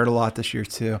Jr.'s been hurt a lot this year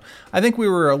too. I think we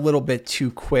were a little bit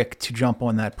too quick to jump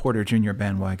on that Porter Jr.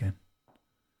 bandwagon.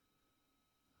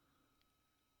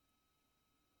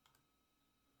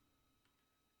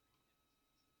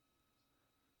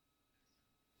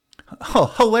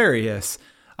 Oh, hilarious.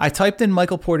 I typed in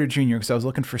Michael Porter Jr. because I was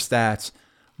looking for stats.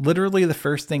 Literally, the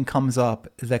first thing comes up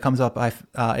is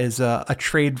a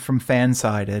trade from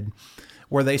Fansided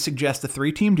where they suggest a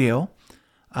 3-team deal.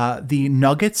 The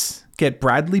Nuggets get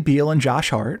Bradley Beal and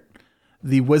Josh Hart.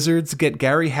 The Wizards get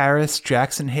Gary Harris,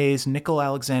 Jackson Hayes, Nickel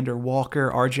Alexander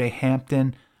Walker, RJ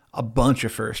Hampton, a bunch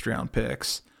of first round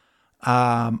picks.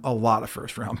 A lot of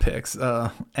first round picks.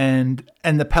 And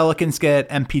the Pelicans get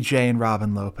MPJ and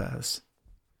Robin Lopez.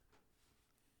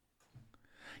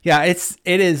 Yeah, it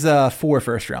is 4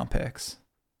 first round picks.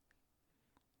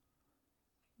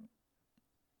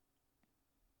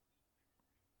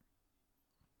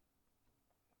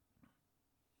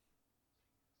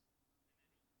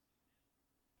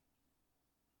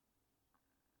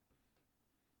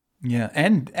 Yeah,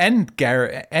 and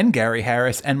Gary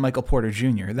Harris and Michael Porter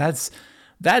Jr. That's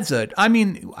a. I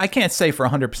mean, I can't say for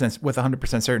 100% with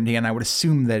 100% certainty, and I would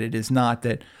assume that it is not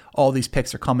that all these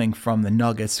picks are coming from the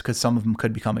Nuggets because some of them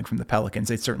could be coming from the Pelicans.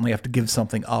 They certainly have to give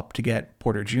something up to get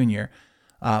Porter Jr.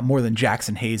 More than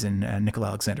Jackson Hayes and Nickel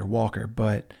Alexander Walker.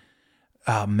 But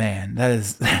oh man, that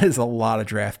is a lot of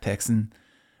draft picks, and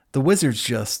the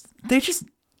Wizards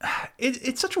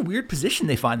it's such a weird position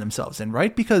they find themselves in,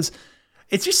 right? Because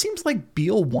it just seems like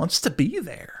Beal wants to be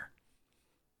there.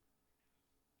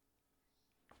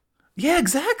 Yeah,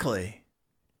 exactly.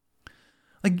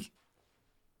 Like,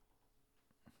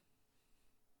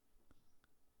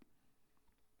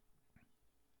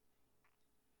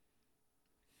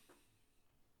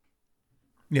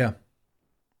 yeah,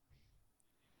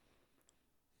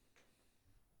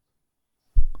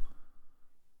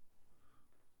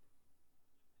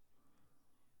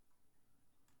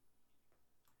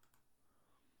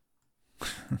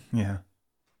 yeah.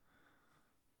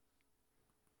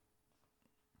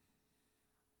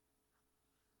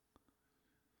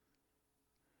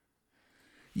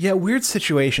 Yeah, weird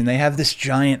situation. They have this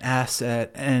giant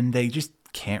asset and they just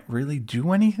can't really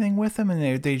do anything with him,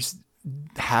 and they just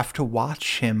have to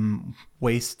watch him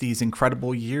waste these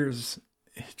incredible years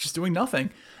just doing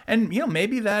nothing. And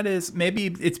maybe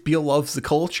it's Beal loves the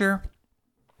culture.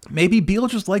 Maybe Beal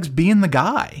just likes being the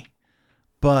guy.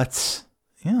 But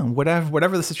yeah,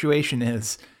 whatever the situation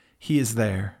is, he is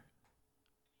there.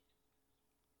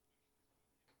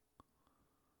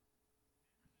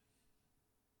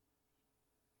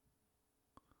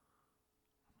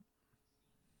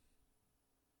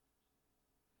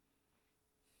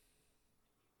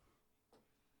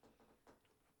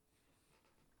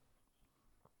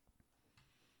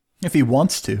 If he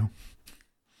wants to.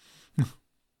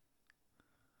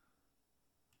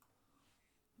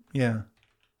 Yeah.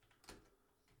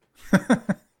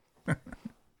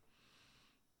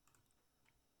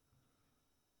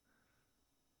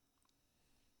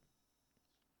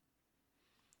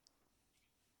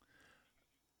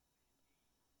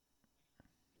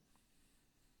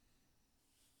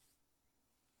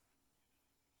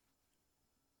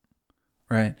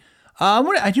 Right.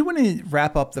 I do want to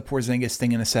wrap up the Porzingis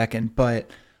thing in a second, but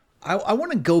I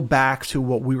want to go back to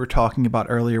what we were talking about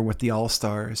earlier with the All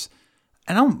Stars,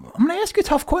 and I'm going to ask you a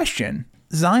tough question.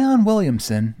 Zion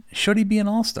Williamson, should he be an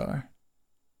All Star?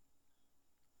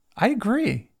 I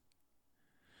agree.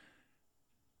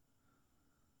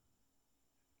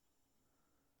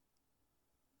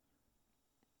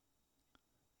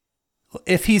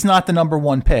 If he's not the number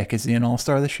one pick, is he an All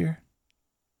Star this year?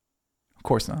 Of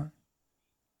course not.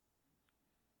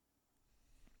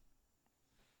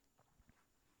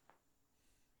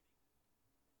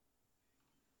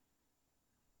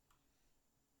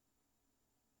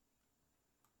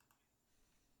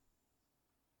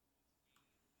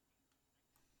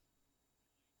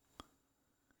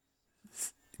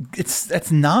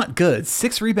 That's not good.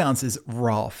 6 rebounds is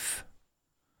rough.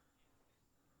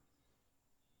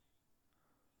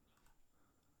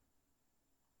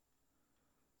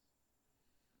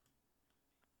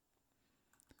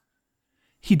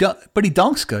 But he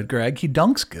dunks good, Greg. He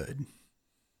dunks good.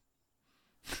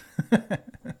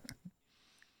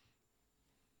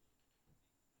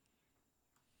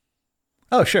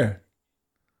 Oh, sure.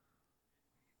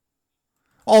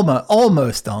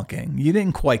 Almost dunking. You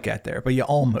didn't quite get there, but you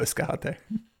almost got there.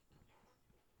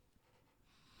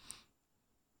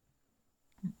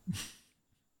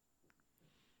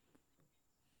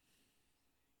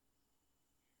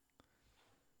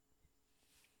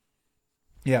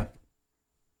 Yeah.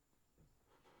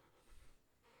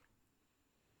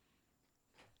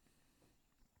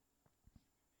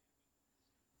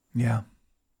 Yeah.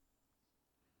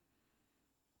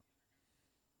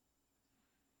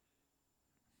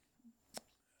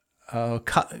 Oh,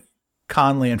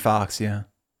 Conley and Fox, yeah.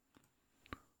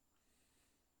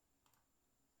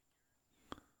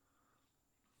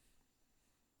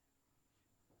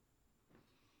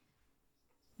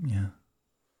 Yeah.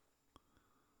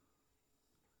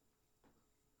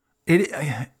 It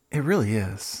it really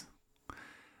is.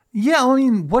 Yeah, I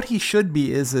mean, what he should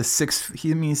be is a six.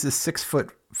 He means a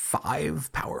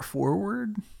 6'5" power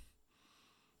forward.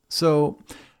 So,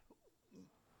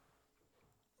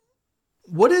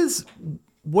 what is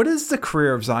the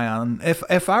career of Zion?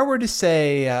 If I were to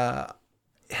say,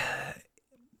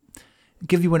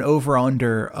 give you an over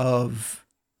under of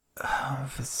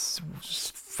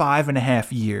 5.5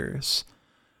 years,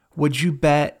 would you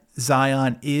bet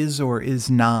Zion is or is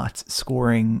not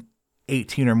scoring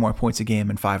 18 or more points a game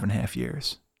in 5.5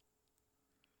 years?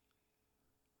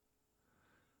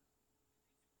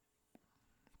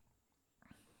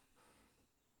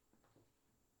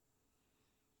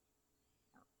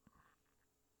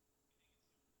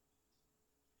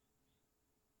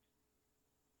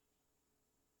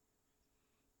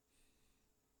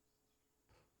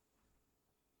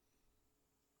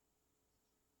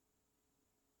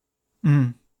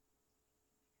 Mm.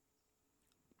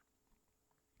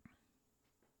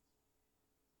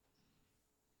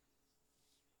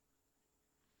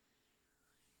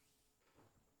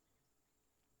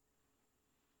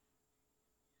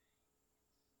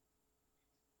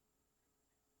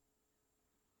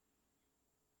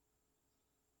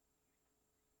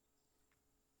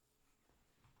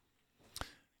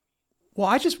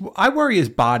 Well, I worry his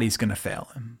body's going to fail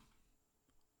him.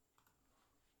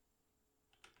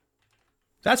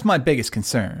 That's my biggest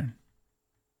concern.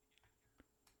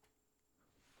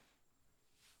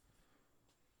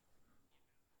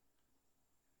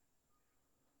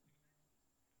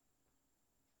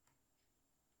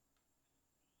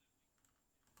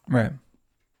 Right.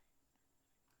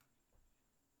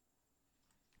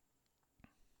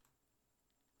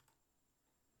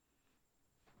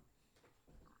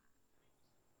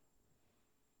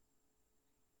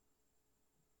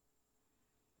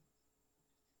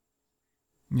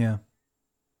 Yeah.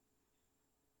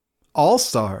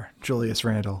 All-star Julius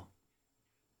Randle.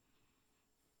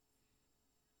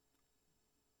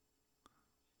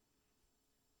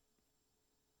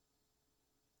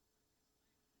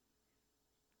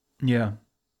 Yeah.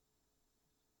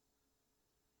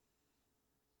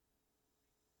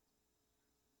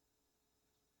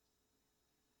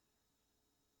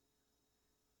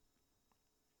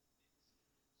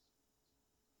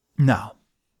 No.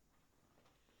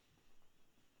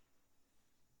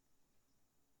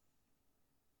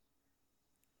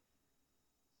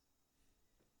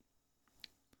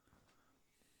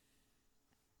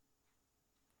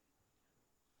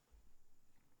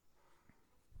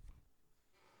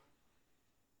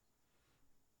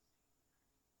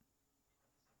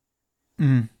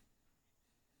 Mm.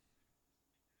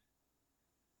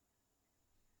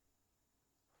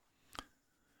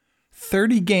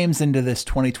 30 games into this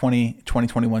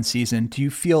 2020-2021 season, do you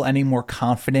feel any more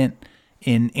confident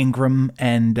in Ingram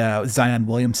and Zion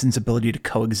Williamson's ability to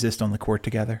coexist on the court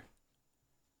together?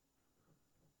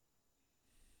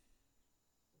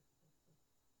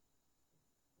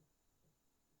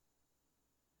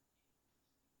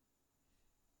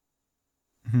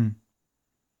 Hmm.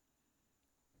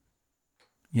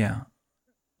 Yeah.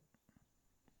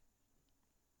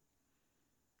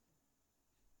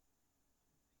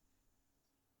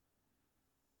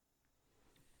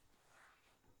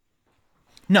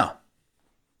 No.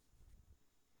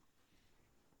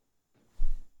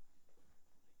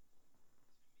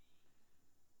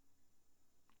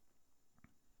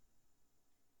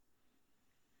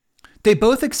 They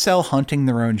both excel hunting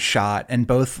their own shot and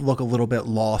both look a little bit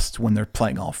lost when they're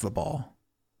playing off the ball.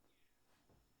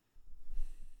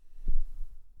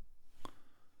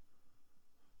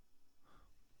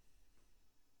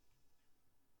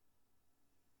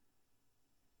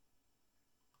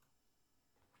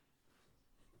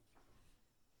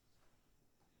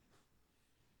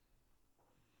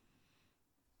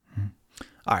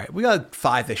 All right, we got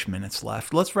 5-ish minutes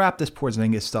left. Let's wrap this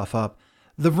Porzingis stuff up.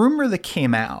 The rumor that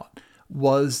came out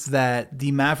was that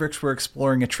the Mavericks were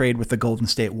exploring a trade with the Golden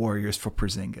State Warriors for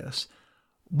Porzingis.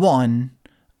 One,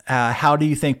 how do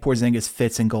you think Porzingis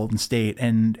fits in Golden State?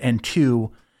 And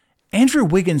two, Andrew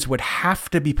Wiggins would have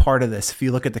to be part of this if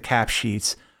you look at the cap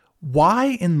sheets.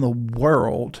 Why in the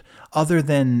world, other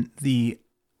than the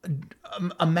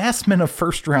amassment of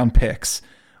first-round picks,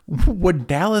 would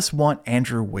Dallas want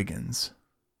Andrew Wiggins?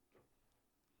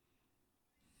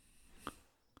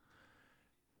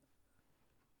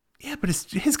 Yeah, but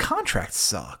his contract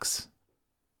sucks.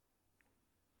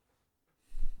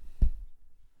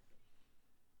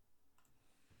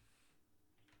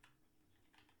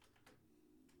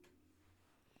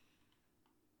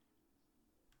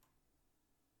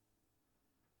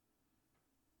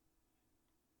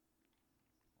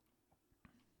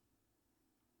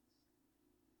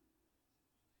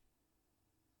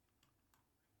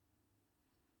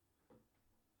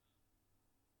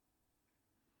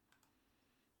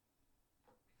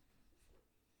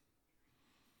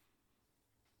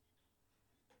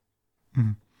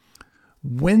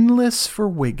 Winless for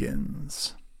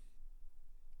Wiggins.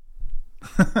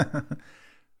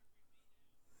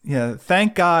 Yeah,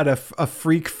 thank God a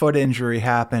freak foot injury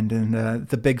happened and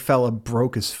the big fella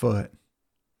broke his foot.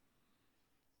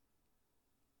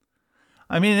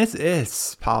 I mean,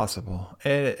 it's possible.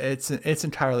 It's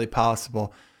entirely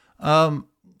possible.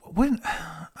 When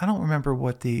I don't remember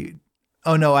what the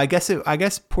oh no, I guess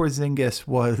Porzingis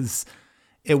was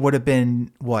it would have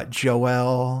been what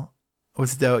Joel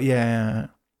was the yeah,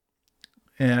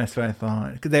 that's what I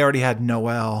thought because they already had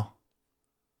Noel.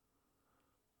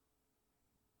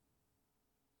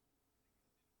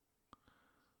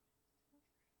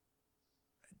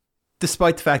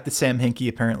 Despite the fact that Sam Hinkie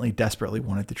apparently desperately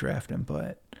wanted to draft him,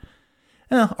 but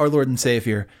our Lord and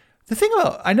Savior. The thing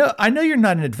about I know you're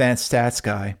not an advanced stats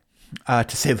guy,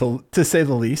 to say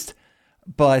the least,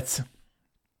 but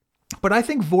I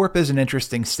think VORP is an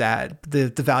interesting stat, the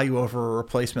value over a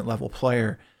replacement level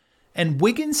player. And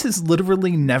Wiggins has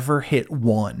literally never hit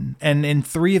one. And in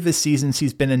 3 of his seasons,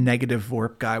 he's been a negative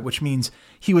VORP guy, which means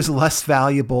he was less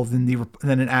valuable than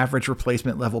an average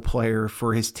replacement level player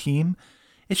for his team.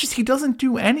 It's just he doesn't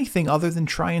do anything other than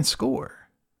try and score.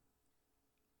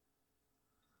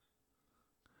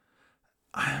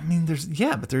 I mean, there's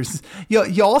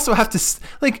you also have to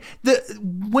like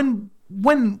when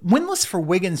winless for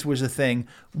Wiggins was a thing,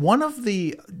 one of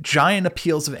the giant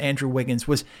appeals of Andrew Wiggins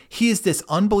was he is this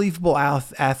unbelievable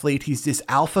athlete. He's this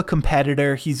alpha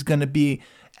competitor. He's going to be,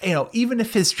 even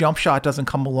if his jump shot doesn't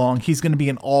come along, he's going to be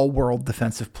an all-world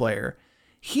defensive player.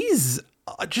 He's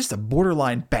just a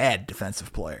borderline bad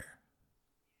defensive player.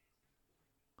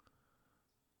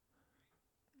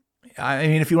 I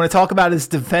mean, if you want to talk about his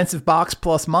defensive box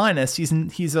plus minus,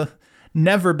 he's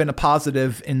never been a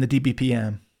positive in the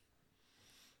DBPM.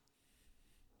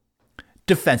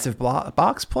 Defensive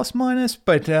box plus minus,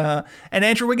 but and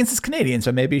Andrew Wiggins is Canadian,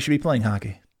 so maybe he should be playing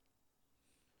hockey.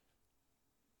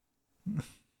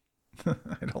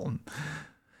 I don't.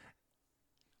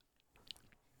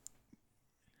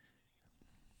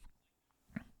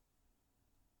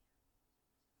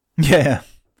 Yeah.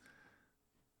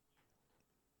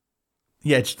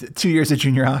 Yeah, 2 years of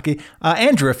junior hockey.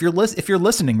 Andrew, if you're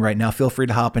listening right now, feel free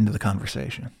to hop into the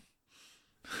conversation.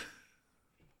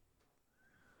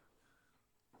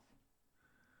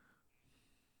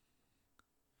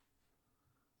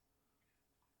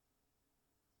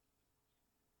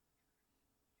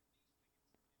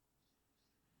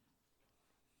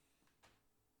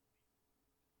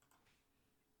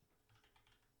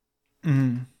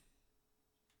 Mm.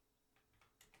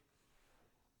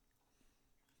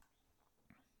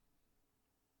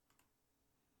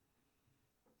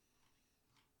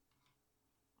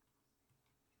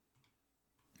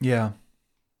 Yeah.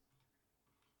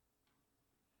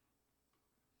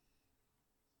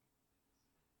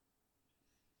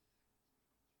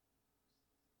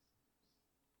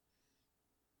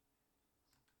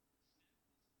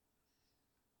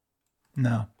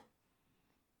 No.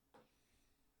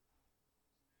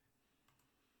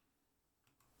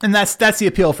 And that's the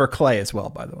appeal for Clay as well,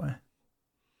 by the way.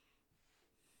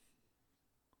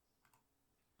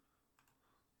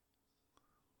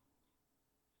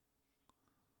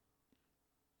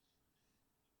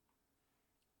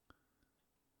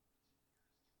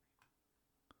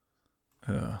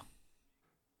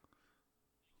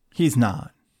 He's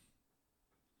not.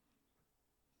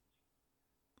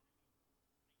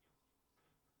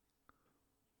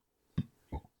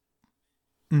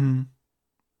 Mm.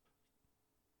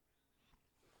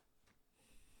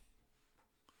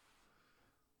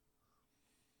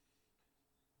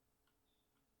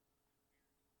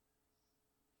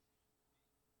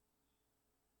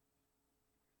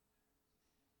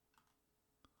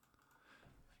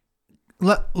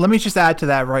 Let me just add to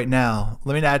that right now.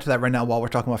 Let me add to that right now while we're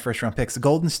talking about first round picks. The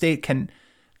Golden State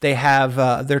they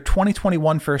have their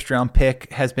 2021 first round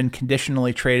pick has been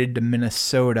conditionally traded to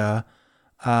Minnesota.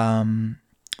 And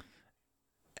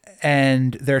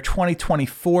their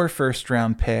 2024 first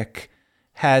round pick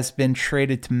has been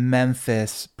traded to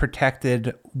Memphis,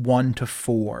 protected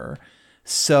 1-4.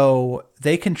 So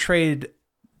they can trade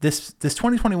this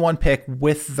 2021 pick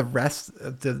with the rest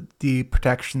of the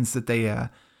protections that they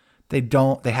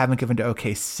haven't given to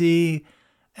OKC,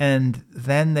 and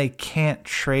then they can't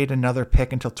trade another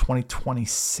pick until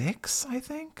 2026, I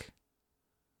think.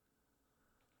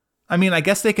 I mean, I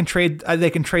guess they can trade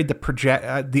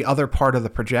the other part of the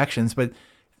projections, but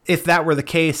if that were the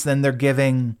case, then they're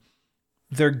giving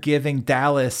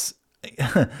Dallas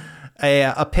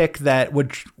a pick that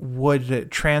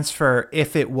would transfer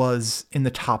if it was in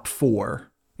the top 4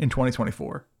 in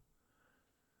 2024.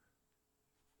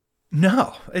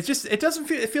 No, it doesn't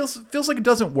feel, it feels like it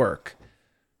doesn't work.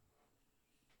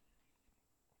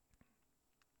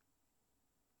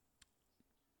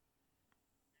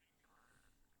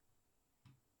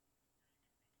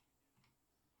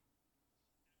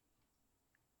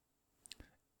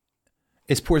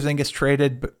 Is Porzingis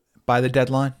traded by the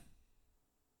deadline?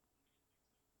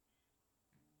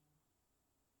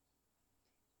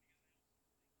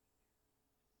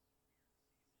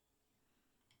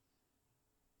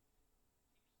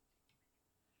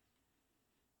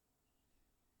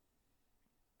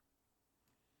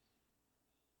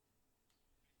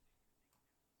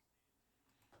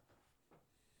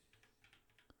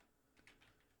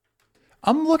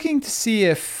 I'm looking to see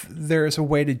if there's a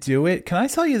way to do it. Can I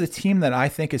tell you the team that I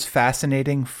think is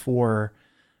fascinating for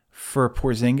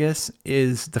Porzingis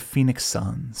is the Phoenix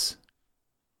Suns.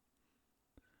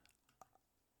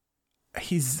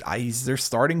 He's their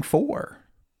starting 4.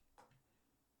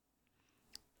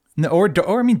 No,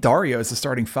 or I mean Dario is the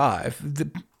starting 5.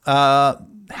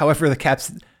 However, the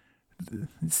Caps.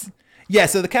 Yeah,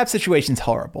 so the cap situation's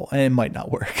horrible, and it might not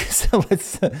work. So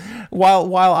let's,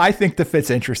 while I think the fit's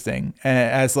interesting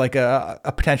as like a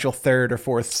potential 3rd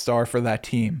or 4th star for that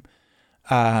team,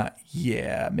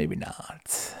 yeah, maybe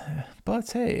not.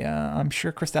 But hey, I'm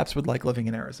sure Kristaps would like living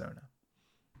in Arizona.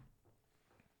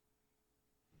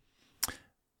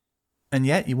 And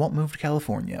yet you won't move to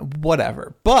California.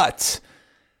 Whatever. But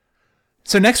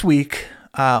so next week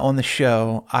on the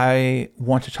show, I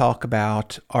want to talk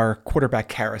about our quarterback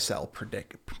carousel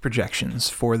projections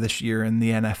for this year in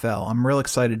the NFL. I'm real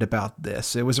excited about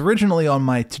this. It was originally on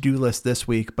my to-do list this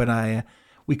week, but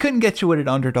we couldn't get to it at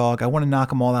Underdog. I want to knock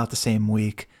them all out the same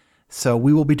week. So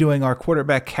we will be doing our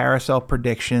quarterback carousel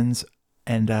predictions,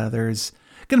 and there's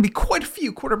going to be quite a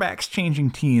few quarterbacks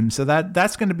changing teams. So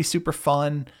that's going to be super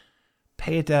fun.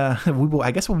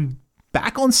 I guess we'll be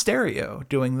back on stereo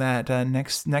doing that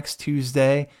next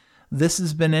Tuesday. This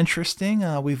has been interesting.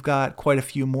 We've got quite a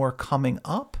few more coming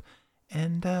up,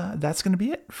 and that's going to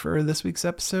be it for this week's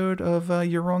episode of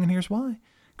You're Wrong and Here's Why.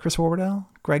 Chris Wardell,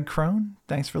 Greg Crone,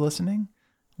 thanks for listening.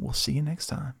 We'll see you next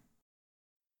time.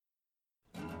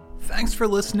 Thanks for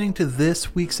listening to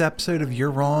this week's episode of You're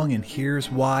Wrong and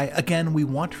Here's Why. Again, we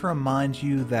want to remind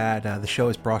you that the show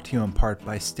is brought to you in part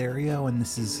by Stereo, and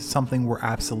this is something we're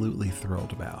absolutely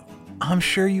thrilled about. I'm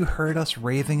sure you heard us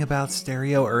raving about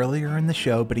Stereo earlier in the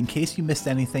show, but in case you missed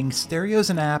anything, Stereo is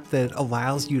an app that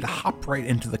allows you to hop right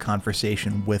into the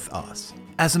conversation with us.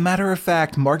 As a matter of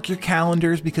fact, mark your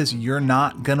calendars because you're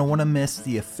not going to want to miss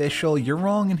the official You're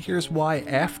Wrong and Here's Why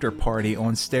after party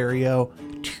on Stereo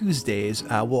Tuesdays.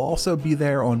 We'll also be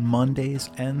there on Mondays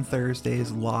and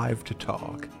Thursdays live to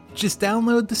talk. Just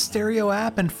download the Stereo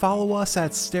app and follow us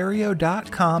at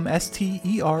stereo.com,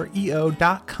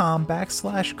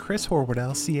 stereo.com/Chris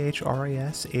Horwedel,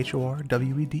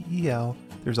 ChrisHorwedel.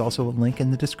 There's also a link in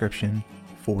the description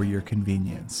for your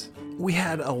convenience. We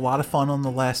had a lot of fun on the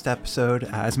last episode.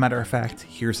 As a matter of fact,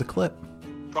 here's a clip.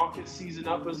 Chalk his season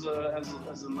up as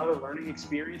another learning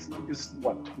experience. Luke is,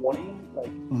 20?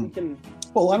 We can...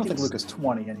 Well, I don't think Luke is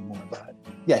 20 anymore, but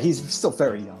yeah, he's still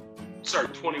very young. Sorry,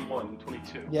 21,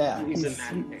 22. Yeah. He's in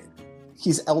that age.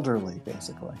 He's elderly,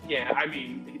 basically. Yeah, I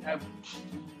mean,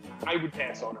 I would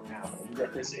pass on him now. He's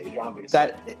at this age,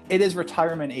 obviously. It is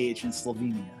retirement age in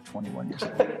Slovenia, 21 years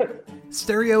old.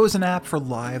 Stereo is an app for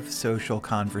live social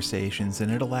conversations,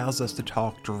 and it allows us to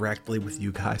talk directly with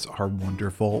you guys, our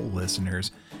wonderful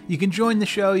listeners. You can join the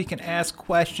show, you can ask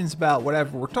questions about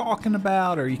whatever we're talking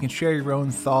about, or you can share your own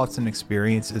thoughts and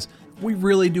experiences. We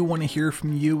really do want to hear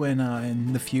from you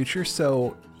in the future,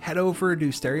 so head over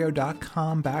to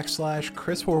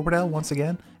stereo.com/Chris Horwedel. Once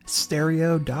again,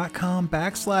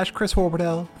 stereo.com/Chris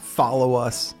Horwedel. Follow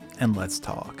us, and let's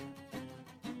talk.